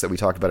Suplex that we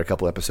talked about a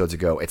couple episodes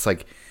ago. It's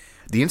like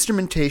the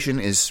instrumentation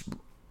is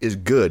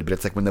good, but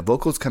it's like when the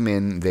vocals come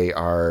in, they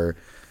are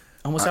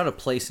almost out of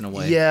place in a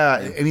way.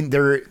 Yeah, I mean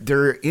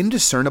they're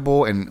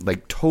indiscernible and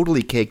like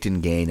totally caked in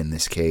gain in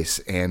this case,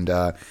 and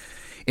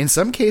in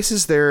some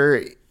cases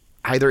they're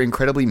either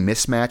incredibly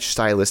mismatched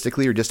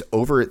stylistically or just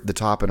over the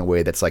top in a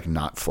way that's like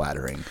not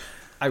flattering.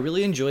 I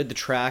really enjoyed the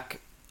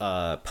track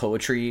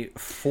Poetry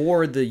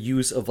for the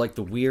use of like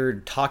the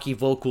weird talky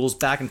vocals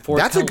back and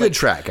forth. That's a good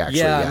track, actually.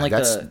 Yeah, and like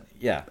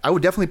I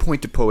would definitely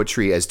point to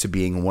Poetry as to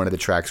being one of the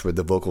tracks where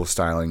the vocal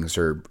stylings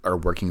are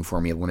working for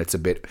me when it's a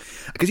bit,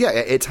 because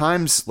at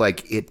times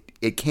like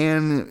it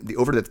can, the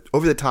over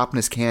the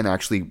topness can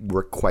actually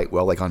work quite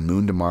well, like on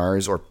Moon to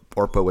Mars or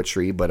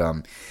Poetry, but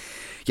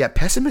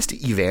Pessimist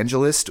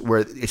Evangelist, where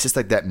it's just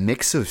like that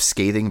mix of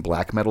scathing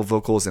black metal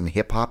vocals and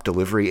hip hop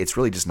delivery, it's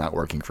really just not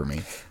working for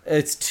me.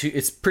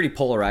 It's pretty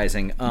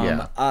polarizing.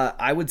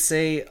 I would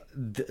say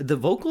the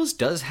vocals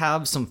does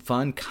have some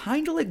fun,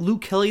 kind of like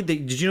Luke Kelly.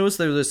 Did you notice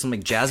there's some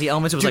like jazzy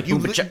elements? It was like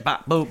boom,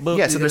 boom.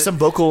 Yeah, so there's some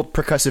vocal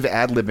percussive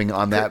ad-libbing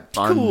on that.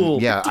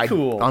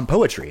 Cool. On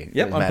Poetry.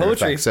 Yep, on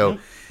Poetry. So.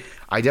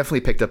 I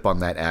definitely picked up on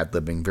that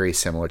ad-libbing, very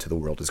similar to The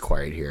World is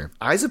Quiet here.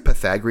 Eyes of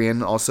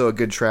Pythagorean, also a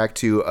good track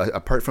too,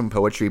 apart from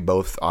Poetry,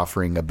 both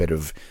offering a bit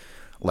of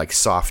like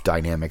soft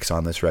dynamics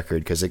on this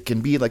record, because it can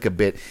be like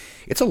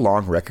it's a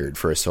long record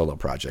for a solo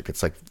project.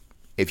 It's like,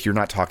 if you're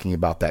not talking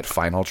about that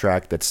final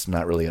track that's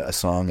not really a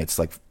song, it's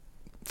like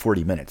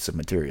 40 minutes of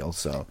material.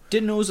 So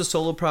didn't know it was a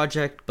solo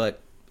project,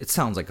 but it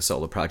sounds like a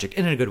solo project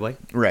in a good way.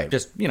 Right.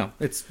 Just,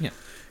 it's,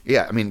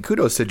 Yeah, I mean,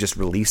 kudos to just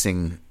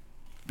releasing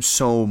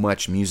so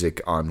much music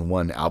on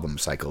one album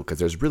cycle, because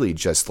there's really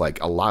just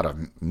like a lot of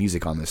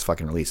music on this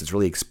fucking release. It's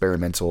really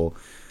experimental.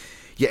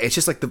 Yeah, it's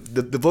just like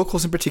the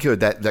vocals in particular,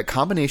 that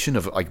combination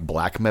of like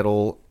black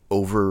metal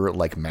over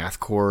like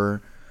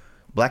mathcore,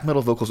 black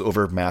metal vocals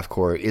over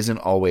mathcore isn't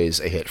always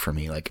a hit for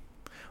me. Like,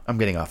 I'm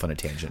getting off on a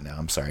tangent now.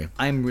 I'm sorry.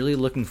 I'm really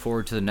looking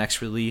forward to the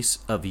next release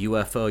of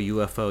UFO.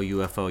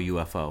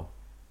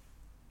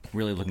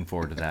 Really looking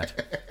forward to that.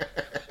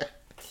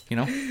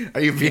 Are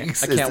you being?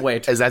 I can't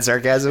wait. Is that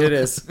sarcasm? It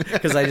is,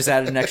 because I just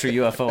added an extra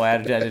UFO. I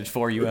added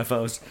 4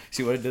 UFOs.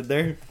 See what I did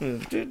there?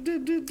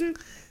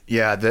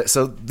 Yeah.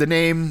 So the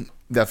name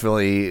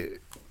definitely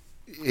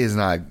is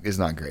not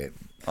great.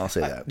 I'll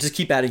say that. Just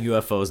keep adding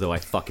UFOs, though. I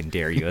fucking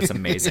dare you. It's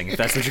amazing. If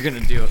that's what you're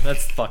gonna do,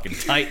 that's fucking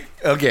tight.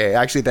 Okay,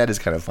 actually, that is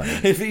kind of funny.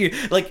 If you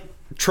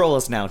troll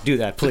us now, do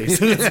that, please.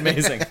 It's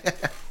amazing.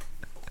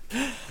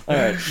 All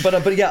right,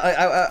 but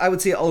yeah, I would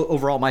say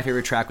overall my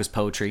favorite track was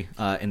Poetry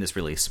in this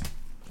release.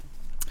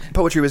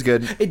 Poetry was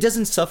good. It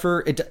doesn't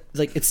suffer.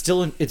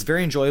 It's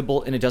very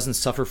enjoyable, and it doesn't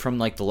suffer from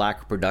like the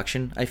lack of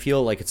production. I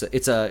feel like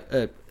it's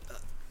a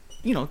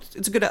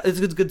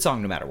good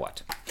song no matter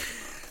what.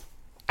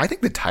 I think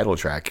the title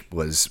track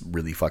was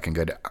really fucking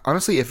good.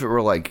 Honestly, if it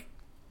were like,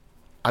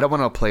 I don't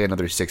want to play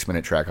another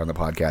 6-minute track on the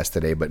podcast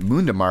today, but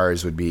Moon to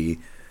Mars would be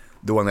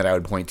the one that I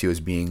would point to as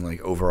being like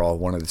overall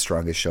one of the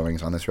strongest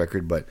showings on this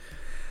record. But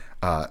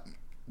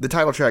the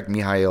title track,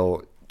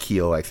 Mihail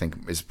Kiel, I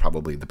think is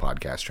probably the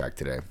podcast track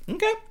today.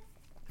 Okay.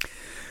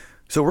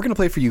 So we're going to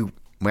play for you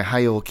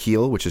Mihail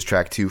Keel, which is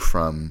track 2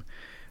 from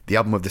the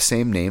album of the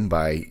same name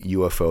by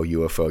UFO,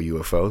 UFO,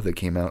 UFO that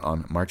came out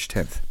on March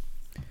 10th.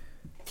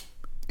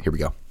 Here we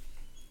go.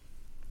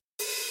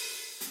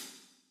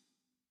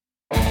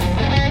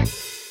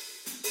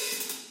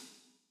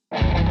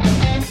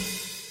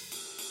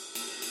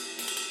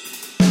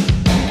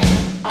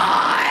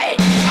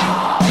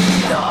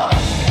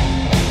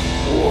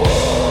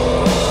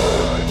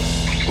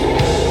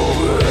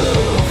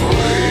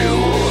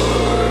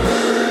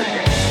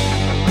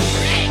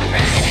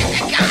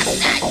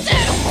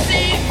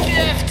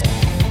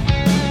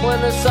 When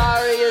the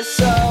sorry is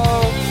so,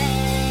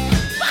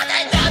 but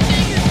then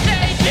nothing is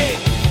changing.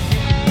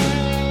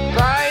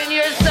 Crying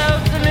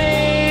yourself to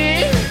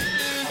me.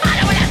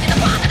 I know what after the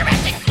pause and the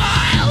resting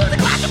smile. The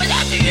classroom is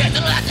empty, years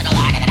and left in the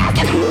line, and then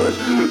after the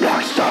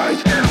next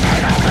stage, and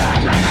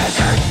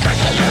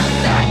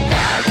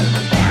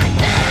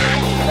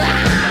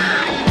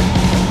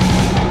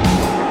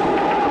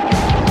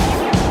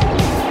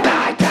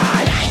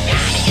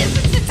is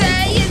it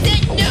today? Is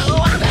it new?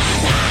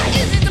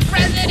 Is it the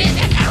present? Is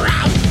it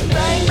around?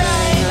 Bang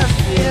bang, I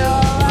feel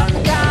on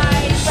the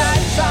guys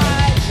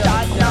outside.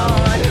 Shot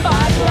known, I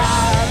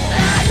love, I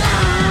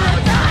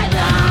love, I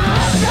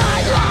love, I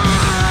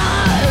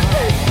love.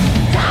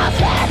 Don't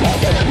slip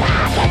into the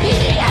past,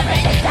 repeating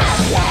everything.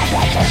 Don't slip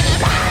into the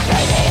past,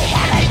 repeating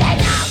everything.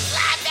 Don't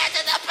slip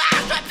into the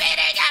past,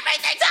 repeating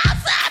everything. Don't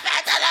slip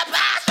into the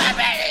past,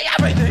 repeating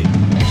everything.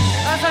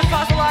 As I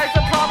fossilize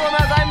the problem,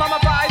 as I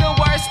mummify the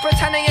worst,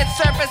 pretending it's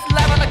surface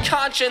level of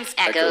conscience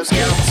echoes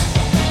guilt.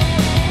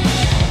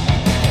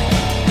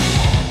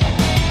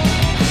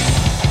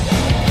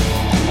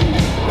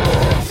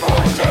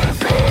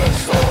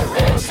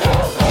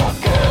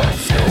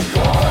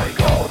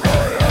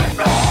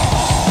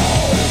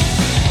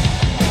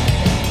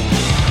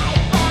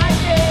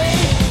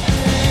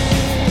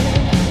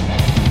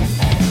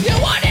 You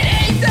want it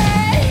easy?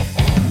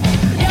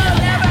 You'll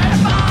never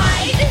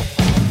find.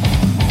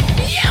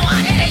 You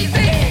want it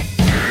easy?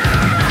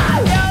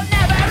 You'll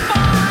never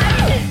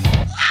find.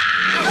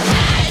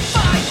 And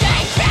for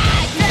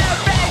hatred, there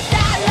is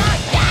not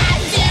like that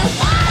you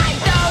find.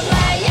 Don't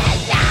lay it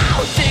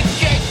down to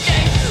get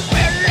it.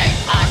 Really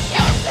on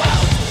your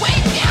wounds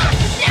with you.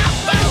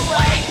 Never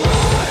wait.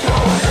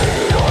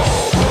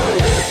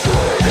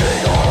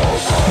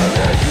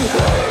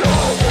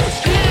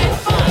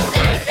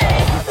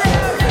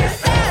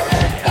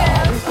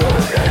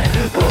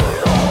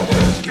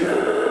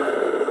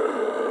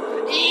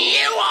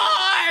 You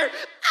are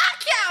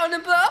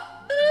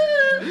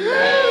accountable.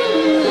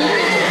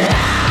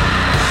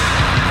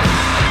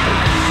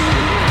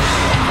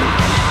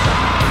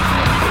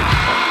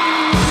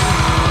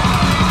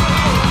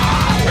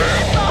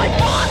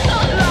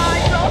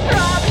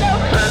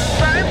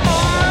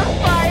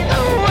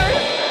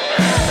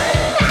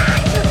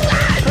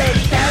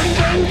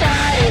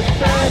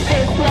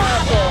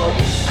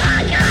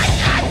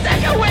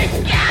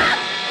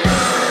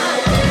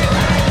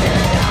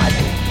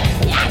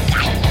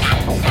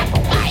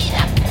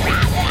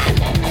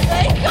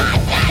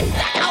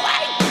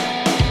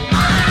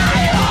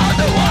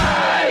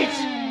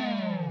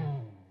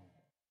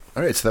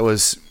 All right, so that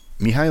was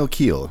Mihail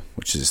Keel,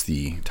 which is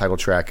the title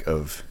track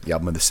of the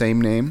album of the same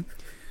name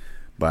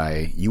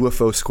by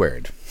UFO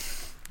Squared,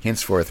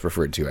 henceforth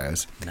referred to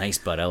as. Nice,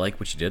 bud. I like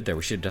what you did there.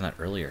 We should have done that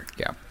earlier.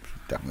 Yeah,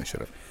 definitely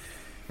should have.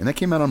 And that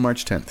came out on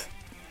March 10th.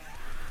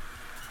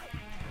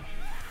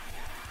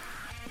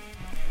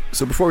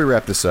 So before we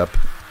wrap this up,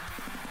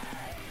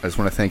 I just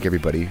want to thank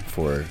everybody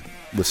for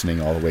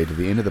listening all the way to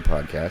the end of the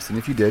podcast. And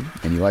if you did,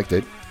 and you liked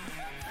it,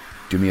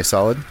 do me a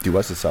solid. Do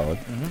us a solid.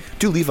 Mm-hmm.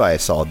 Do Levi a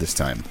solid this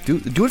time. Do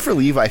it for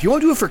Levi. If you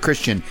won't do it for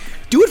Christian,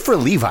 do it for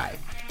Levi.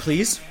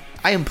 Please?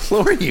 I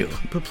implore you.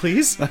 But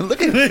please?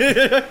 Look at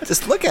it.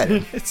 Just look at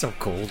it. It's so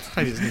cold.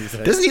 I just need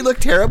that. Doesn't he look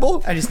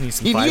terrible? I just need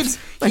some He five. needs-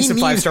 I need he some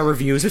needs- 5-star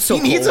reviews. It's so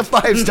He cold. needs a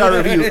 5-star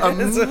review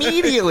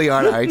immediately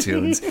on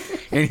iTunes,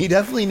 and he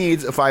definitely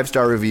needs a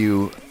 5-star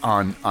review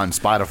on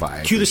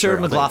Spotify. Cue the Sarah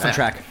Sure, I'll McLaughlin take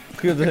track.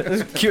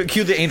 that.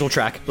 Cue the angel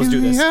track. Let's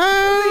do this.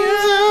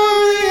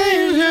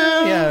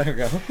 Yeah, here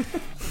we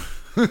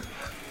go.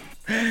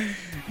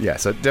 Yeah,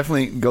 so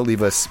definitely go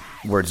leave us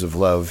words of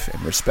love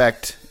and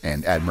respect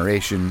and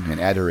admiration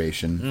and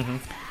adoration.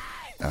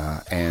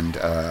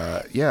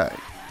 Mm-hmm. Yeah,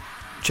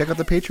 check out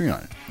the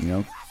Patreon. You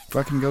know,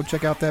 fucking go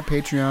check out that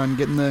Patreon.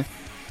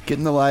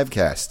 Getting the live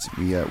cast.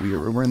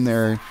 We're in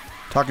there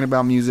talking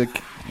about music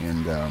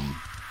and.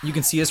 You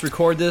can see us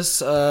record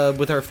this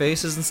with our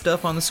faces and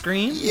stuff on the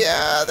screen.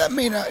 Yeah, that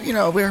may not. You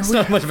know, It's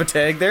not much of a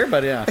tag there,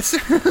 but yeah.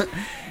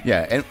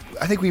 Yeah, and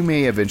I think we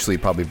may eventually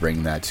probably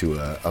bring that to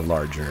a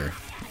larger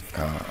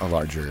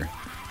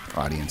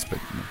audience, but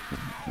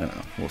I don't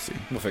know. We'll see.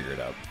 We'll figure it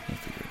out.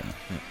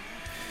 Yeah.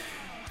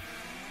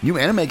 New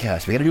anime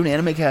cast. We got to do an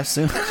anime cast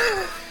soon.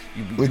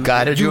 We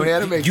gotta do an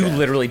anime You cast.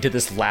 literally did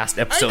this last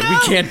episode. know.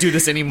 We can't do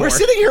this anymore. We're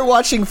sitting here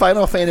watching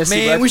Final Fantasy.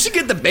 Man, we should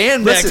get the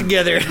band Listen, back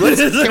together.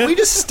 Can we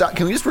just stop?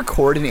 Can we just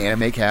record an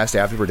anime cast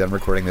after we're done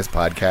recording this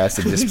podcast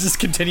and just just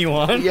continue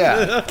on?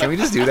 yeah? Can we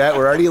just do that?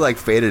 We're already like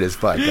faded as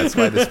fuck. That's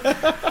why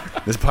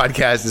this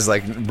podcast is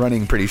like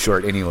running pretty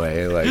short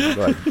anyway.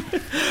 Like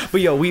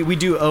But yo, we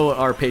do owe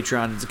our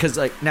Patreon because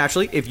like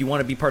naturally, if you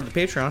want to be part of the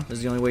Patreon, this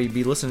is the only way you'd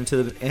be listening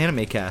to the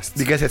anime casts.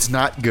 because it's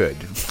not good.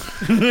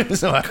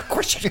 So of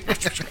course.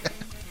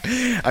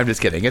 I'm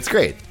just kidding. It's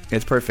great.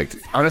 It's perfect.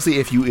 Honestly,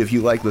 if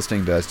you like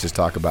listening to us just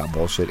talk about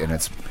bullshit, and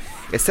it's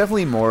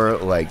definitely more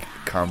like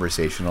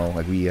conversational.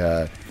 Like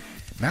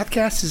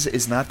Mathcast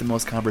is not the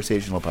most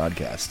conversational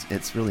podcast.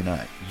 It's really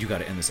not. You got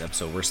to end this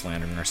episode. We're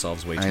slandering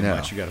ourselves way I too know.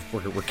 much.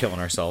 We're killing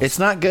ourselves. It's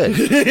not good.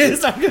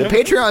 It's not good. The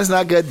Patreon is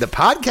not good. The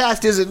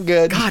podcast isn't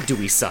good. God, do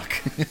we suck?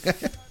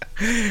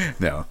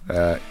 No,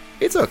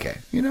 it's okay.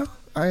 You know,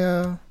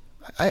 I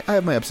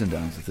have my ups and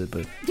downs with it,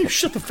 but You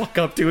shut the fuck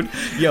up, dude.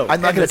 Yo, I'm not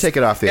end going this. to take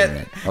it off the End-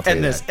 internet. I'll tell End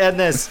you this. that. End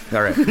this.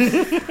 All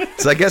right.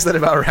 So I guess that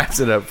about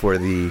wraps it up for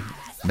the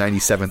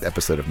 97th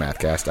episode of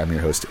Mathcast. I'm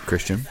your host,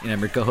 Christian, And I'm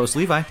your co-host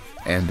Levi.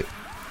 and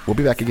we'll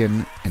be back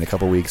again in a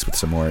couple weeks with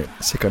some more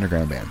sick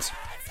underground bands.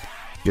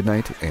 Good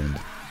night, and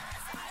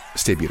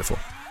stay beautiful.